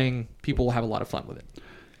role-playing, people will have a lot of fun with it.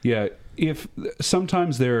 Yeah, if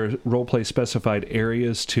sometimes there are role-play specified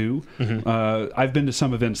areas too. I've been to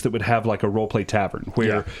some events that would have like a role-play tavern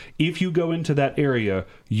where if you go into that area,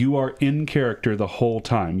 you are in character the whole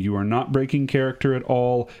time. You are not breaking character at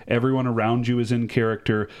all. Everyone around you is in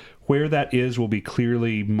character. Where that is will be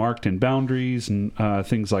clearly marked in boundaries and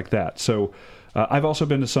things like that. So I've also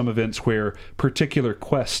been to some events where particular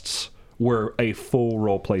quests were a full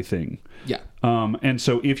roleplay thing. Yeah. And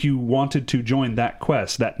so if you wanted to join that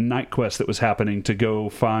quest, that night quest that was happening to go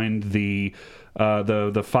find the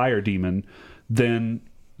fire demon, then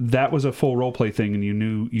that was a full roleplay thing, and you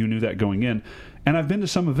knew that going in. And I've been to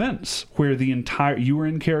some events where you were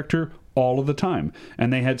in character all of the time,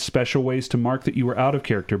 and they had special ways to mark that you were out of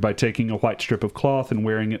character by taking a white strip of cloth and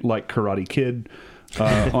wearing it like Karate Kid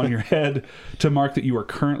on your head to mark that you are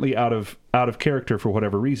currently out of character for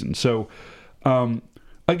whatever reason. So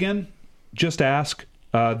again, just ask.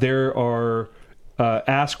 There are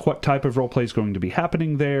ask what type of roleplay is going to be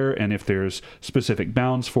happening there, and if there's specific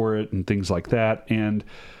bounds for it and things like that. And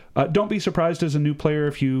don't be surprised as a new player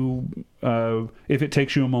if it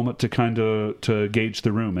takes you a moment to kind of to gauge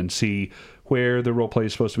the room and see where the roleplay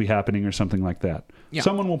is supposed to be happening or something like that. Yeah.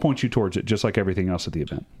 Someone will point you towards it, just like everything else at the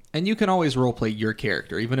event. And you can always roleplay your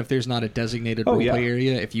character, even if there's not a designated roleplay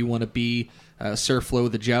area. If you want to be Sir Flo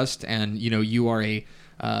the Just, and you are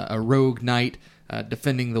a rogue knight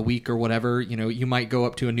defending the weak or whatever, you might go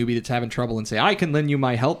up to a newbie that's having trouble and say, "I can lend you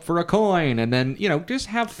my help for a coin," and then just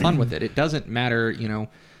have fun with it. It doesn't matter,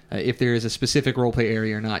 if there is a specific roleplay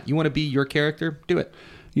area or not. You want to be your character, do it.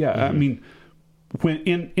 Yeah, I mean, when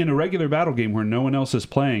in a regular battle game where no one else is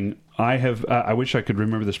playing, I wish I could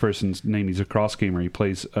remember this person's name. He's a cross gamer. He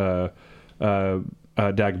plays Dag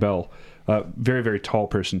Bell, very, very tall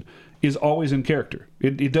person, is always in character.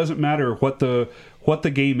 It doesn't matter what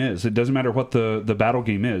the game is. It doesn't matter what the battle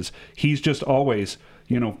game is. He's just always,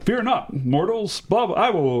 fear not, mortals, blah, blah, I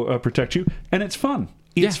will protect you. And it's fun.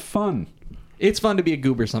 It's fun. It's fun to be a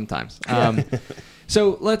goober sometimes.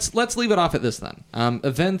 So let's leave it off at this then.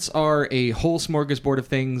 Events are a whole smorgasbord of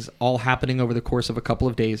things all happening over the course of a couple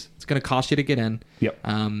of days. It's going to cost you to get in. Yep.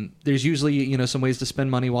 There's usually some ways to spend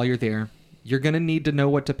money while you're there. you're going to need to know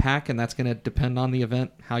what to pack, and that's going to depend on the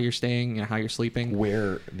event, how you're staying, and how you're sleeping.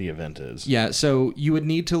 Where the event is. Yeah, so you would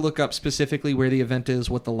need to look up specifically where the event is,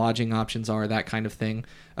 what the lodging options are, that kind of thing.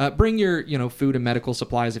 Bring your food and medical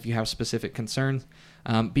supplies if you have specific concerns.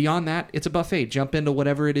 Beyond that, it's a buffet. Jump into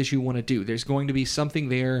whatever it is you want to do. There's going to be something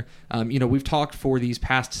there. We've talked for these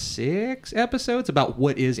past 6 episodes about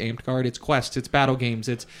what is Amped Guard. It's quests, it's battle games,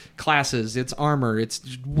 it's classes, it's armor,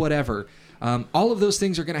 it's whatever. All of those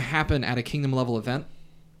things are going to happen at a kingdom level event,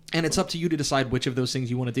 and it's up to you to decide which of those things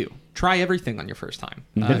you want to do. Try everything on your first time.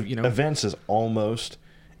 Events is almost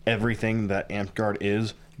everything that Amped Guard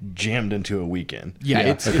is jammed into a weekend. Yeah,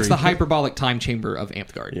 it's the hyperbolic time chamber of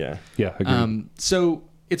Amped Guard. Yeah, agreed. So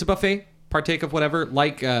it's a buffet. Partake of whatever.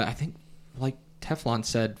 Like I think, like Teflon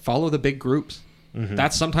said, follow the big groups. Mm-hmm.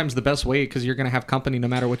 That's sometimes the best way because you're going to have company no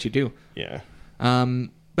matter what you do. Yeah.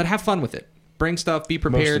 But have fun with it. Bring stuff. Be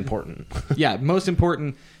prepared. Most important. Yeah, most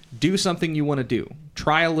important. Do something you want to do.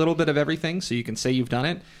 Try a little bit of everything so you can say you've done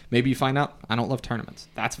it. Maybe you find out, I don't love tournaments.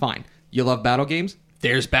 That's fine. You love battle games?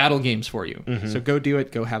 There's battle games for you. Mm-hmm. So go do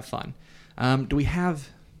it. Go have fun. Do we have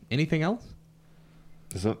anything else?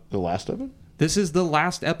 Is that the last of it? This is the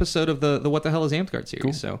last episode of the What the Hell is Amped Guard series.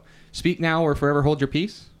 Cool. So speak now or forever hold your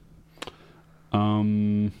peace.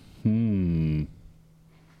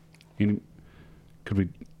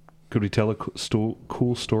 Could we tell a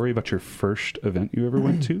cool story about your first event you ever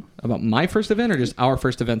went to? About my first event or just our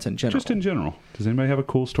first events in general? Just in general. Does anybody have a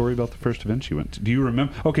cool story about the first event you went to? Do you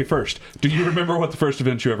remember? Okay, first, do you remember what the first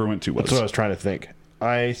event you ever went to was? That's what I was trying to think.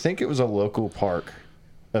 I think it was a local park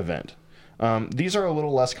event. These are a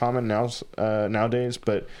little less common nowadays,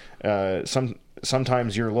 but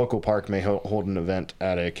sometimes your local park may hold an event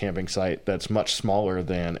at a camping site that's much smaller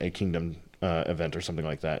than a Kingdom event or something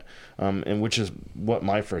like that, and which is what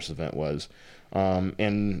my first event was,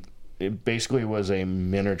 and it basically was a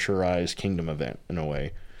miniaturized Kingdom event in a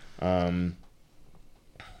way.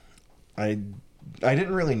 I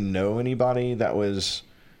didn't really know anybody that was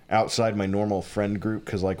outside my normal friend group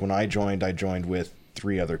because like when I joined with 2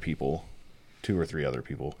 or 3 other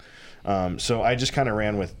people, so I just kind of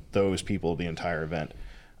ran with those people the entire event,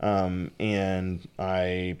 and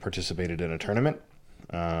I participated in a tournament.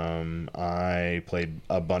 I played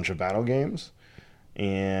a bunch of battle games,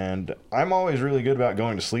 and I'm always really good about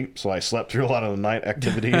going to sleep, so I slept through a lot of the night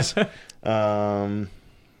activities. I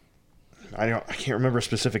can't remember a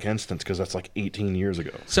specific instance because that's like 18 years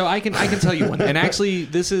ago. So I can tell you one, and actually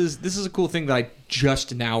this is a cool thing that I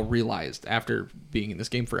just now realized after being in this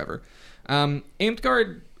game forever. Amped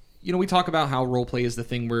Guard, we talk about how roleplay is the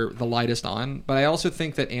thing we're the lightest on, but I also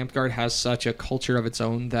think that Amped Guard has such a culture of its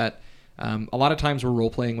own that a lot of times we're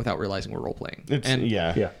role-playing without realizing we're role-playing.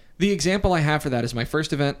 Yeah. The example I have for that is my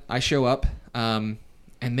first event. I show up, and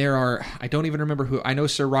there are... I don't even remember who... I know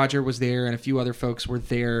Sir Roger was there, and a few other folks were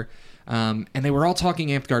there, and they were all talking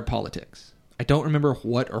Amped Guard politics. I don't remember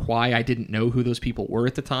what or why. I didn't know who those people were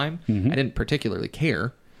at the time. Mm-hmm. I didn't particularly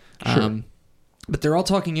care. Sure. But they're all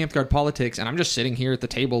talking Amped Guard politics, and I'm just sitting here at the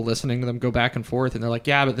table listening to them go back and forth, and they're like,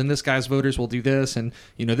 yeah, but then this guy's voters will do this, and,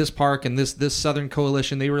 this park and this Southern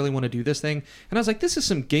Coalition, they really want to do this thing. And I was like, this is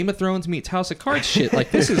some Game of Thrones meets House of Cards shit. Like,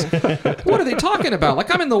 this is... what are they talking about?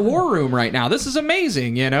 Like, I'm in the war room right now. This is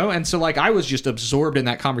amazing, And so, like, I was just absorbed in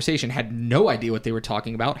that conversation, had no idea what they were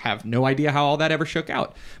talking about, have no idea how all that ever shook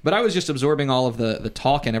out. But I was just absorbing all of the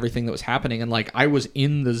talk and everything that was happening, and, like, I was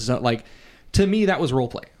in the zone. Like, to me, that was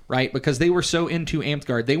roleplay. Right? Because they were so into Amped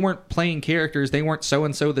Guard. They weren't playing characters. They weren't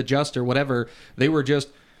so-and-so the Just or whatever. They were just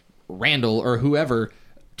Randall or whoever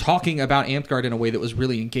talking about Amped Guard in a way that was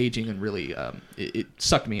really engaging and really... it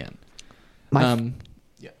sucked me in.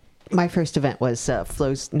 My first event was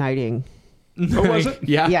Flo's Knighting. Oh, was it?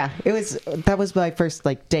 Yeah. Yeah, that was my first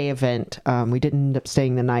day event. We didn't end up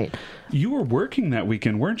staying the night. You were working that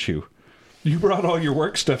weekend, weren't you? You brought all your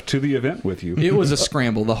work stuff to the event with you. It was a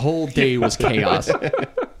scramble. The whole day was chaos.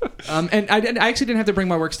 And I actually didn't have to bring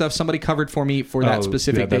my work stuff. Somebody covered for me for that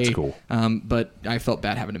specific day. That's cool. But I felt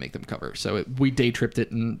bad having to make them cover. So we day tripped it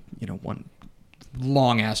in one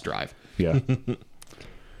long ass drive. Yeah.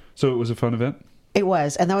 So it was a fun event? It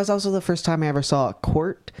was. And that was also the first time I ever saw a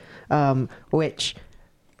court, which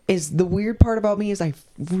is the weird part about me is I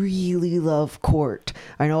really love court.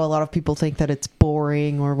 I know a lot of people think that it's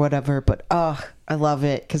boring or whatever, but I love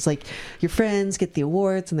it because your friends get the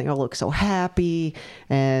awards and they all look so happy,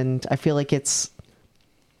 and I feel like it's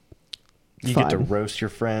you fun. Get to roast your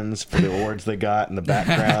friends for the awards they got in the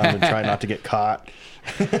background and try not to get caught.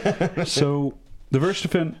 So the first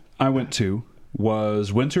event I went to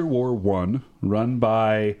was Winter War I, run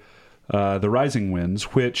by the Rising Winds,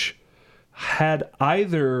 which had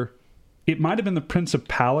it might have been the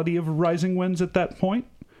Principality of Rising Winds at that point.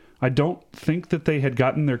 I don't think that they had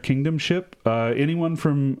gotten their kingdomship. Anyone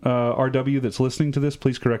from RW that's listening to this,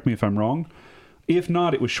 please correct me if I'm wrong. If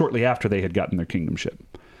not, it was shortly after they had gotten their kingdomship.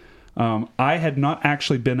 I had not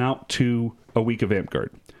actually been out to a week of Amtgard.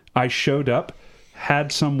 I showed up,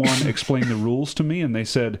 had someone explain the rules to me, and they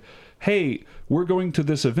said, hey, we're going to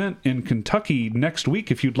this event in Kentucky next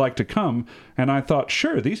week if you'd like to come. And I thought,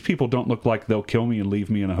 sure, these people don't look like they'll kill me and leave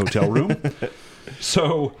me in a hotel room.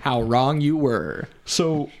 So how wrong you were.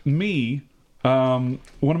 So me, one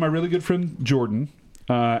of my really good friends, Jordan,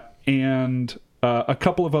 and a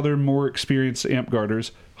couple of other more experienced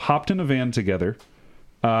Amtgarders hopped in a van together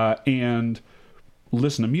and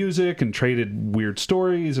listened to music and traded weird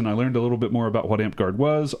stories. And I learned a little bit more about what Amtgard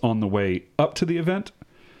was on the way up to the event.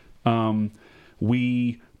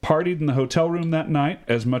 We partied in the hotel room that night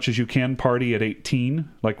as much as you can party at 18.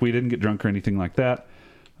 Like, we didn't get drunk or anything like that.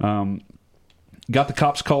 Got the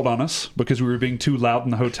cops called on us because we were being too loud in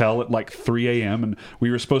the hotel at like 3 a.m. and we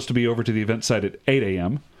were supposed to be over to the event site at 8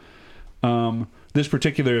 a.m. This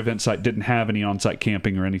particular event site didn't have any on-site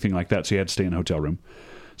camping or anything like that, so you had to stay in a hotel room.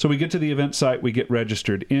 So we get to the event site, we get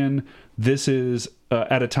registered in. This is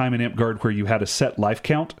at a time in Amtgard where you had a set life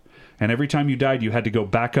count, and every time you died, you had to go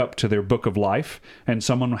back up to their book of life, and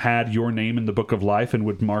someone had your name in the book of life and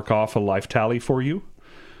would mark off a life tally for you.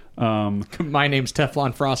 My name's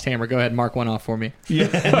Teflon Frosthammer. Go ahead and mark one off for me. Yeah.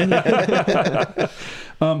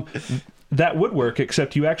 That would work,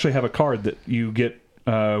 except you actually have a card that you get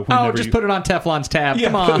put it on Teflon's tab. Yeah,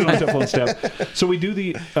 come on. Put it on Teflon's tab. So we do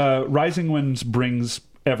the Rising Winds brings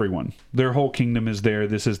everyone. Their whole kingdom is there.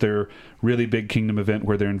 This is their really big kingdom event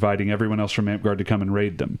where they're inviting everyone else from Amtgard to come and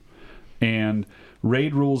raid them. And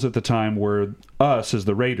raid rules at the time were us, as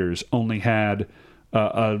the raiders, only had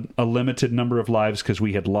a limited number of lives because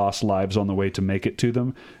we had lost lives on the way to make it to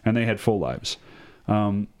them, and they had full lives.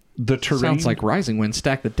 The terrain sounds like Rising Wind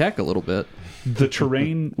stacked the deck a little bit. The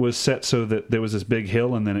terrain was set so that there was this big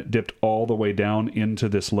hill, and then it dipped all the way down into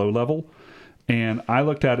this low level. And I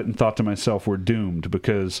looked at it and thought to myself, we're doomed,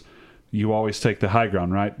 because you always take the high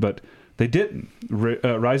ground, right? But they didn't.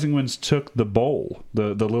 Rising Winds took the bowl,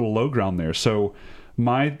 the little low ground there. So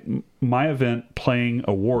my event, playing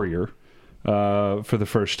a warrior for the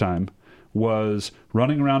first time, was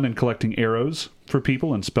running around and collecting arrows for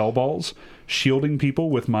people and spell balls, shielding people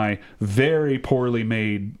with my very poorly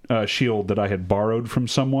made shield that I had borrowed from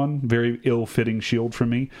someone, very ill-fitting shield for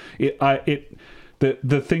me.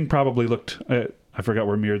 The thing probably looked, I forgot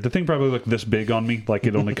where mirrored, the thing probably looked this big on me, like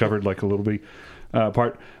it only covered like a little bit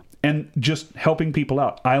part, and just helping people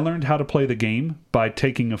out. I learned how to play the game by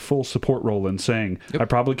taking a full support role and saying, I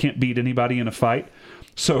probably can't beat anybody in a fight.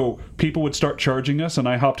 So people would start charging us, and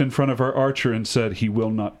I hopped in front of our archer and said, he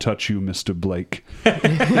will not touch you, Mr. Blake.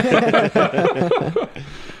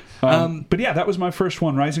 But yeah, that was my first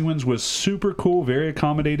one. Rising Winds was super cool, very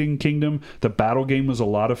accommodating kingdom. The battle game was a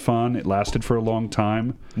lot of fun. It lasted for a long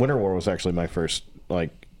time. Winter War was actually my first,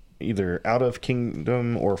 like, either out of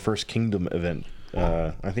kingdom or first kingdom event.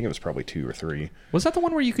 I think it was probably 2 or 3. Was that the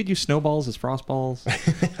one where you could use snowballs as frostballs?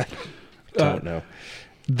 Don't know.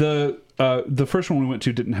 The first one we went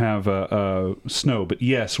to didn't have snow, but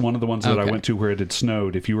yes, one of the ones that I went to where it had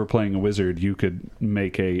snowed, if you were playing a wizard, you could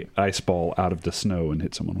make a ice ball out of the snow and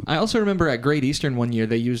hit someone with it. I also remember at Great Eastern one year,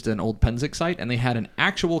 they used an old Pennsic site, and they had an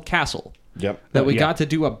actual castle that we got to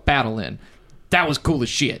do a battle in. That was cool as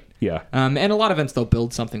shit. Yeah. And a lot of events, they'll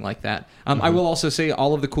build something like that. I will also say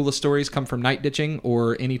all of the coolest stories come from night ditching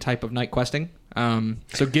or any type of night questing.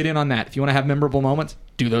 So get in on that. If you want to have memorable moments,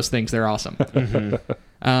 do those things. They're awesome.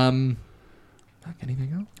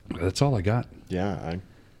 Anything else? That's all I got. Yeah.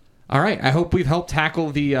 All right. I hope we've helped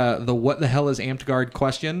tackle the what the hell is Amtgard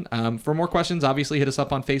question. For more questions, obviously hit us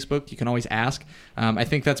up on Facebook. You can always ask. I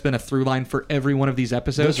think that's been a through line for every one of these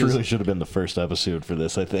episodes. This really should have been the first episode for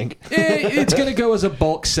this, I think. It's going to go as a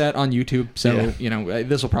bulk set on YouTube, so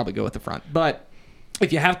this will probably go at the front. But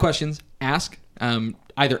if you have questions, ask.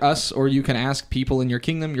 Either us or you can ask people in your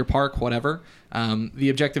kingdom, your park, whatever. The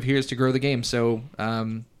objective here is to grow the game. So,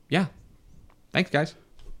 yeah. Thanks, guys.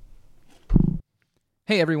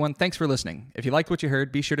 Hey, everyone. Thanks for listening. If you liked what you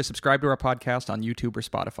heard, be sure to subscribe to our podcast on YouTube or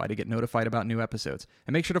Spotify to get notified about new episodes.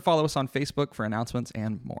 And make sure to follow us on Facebook for announcements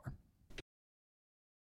and more.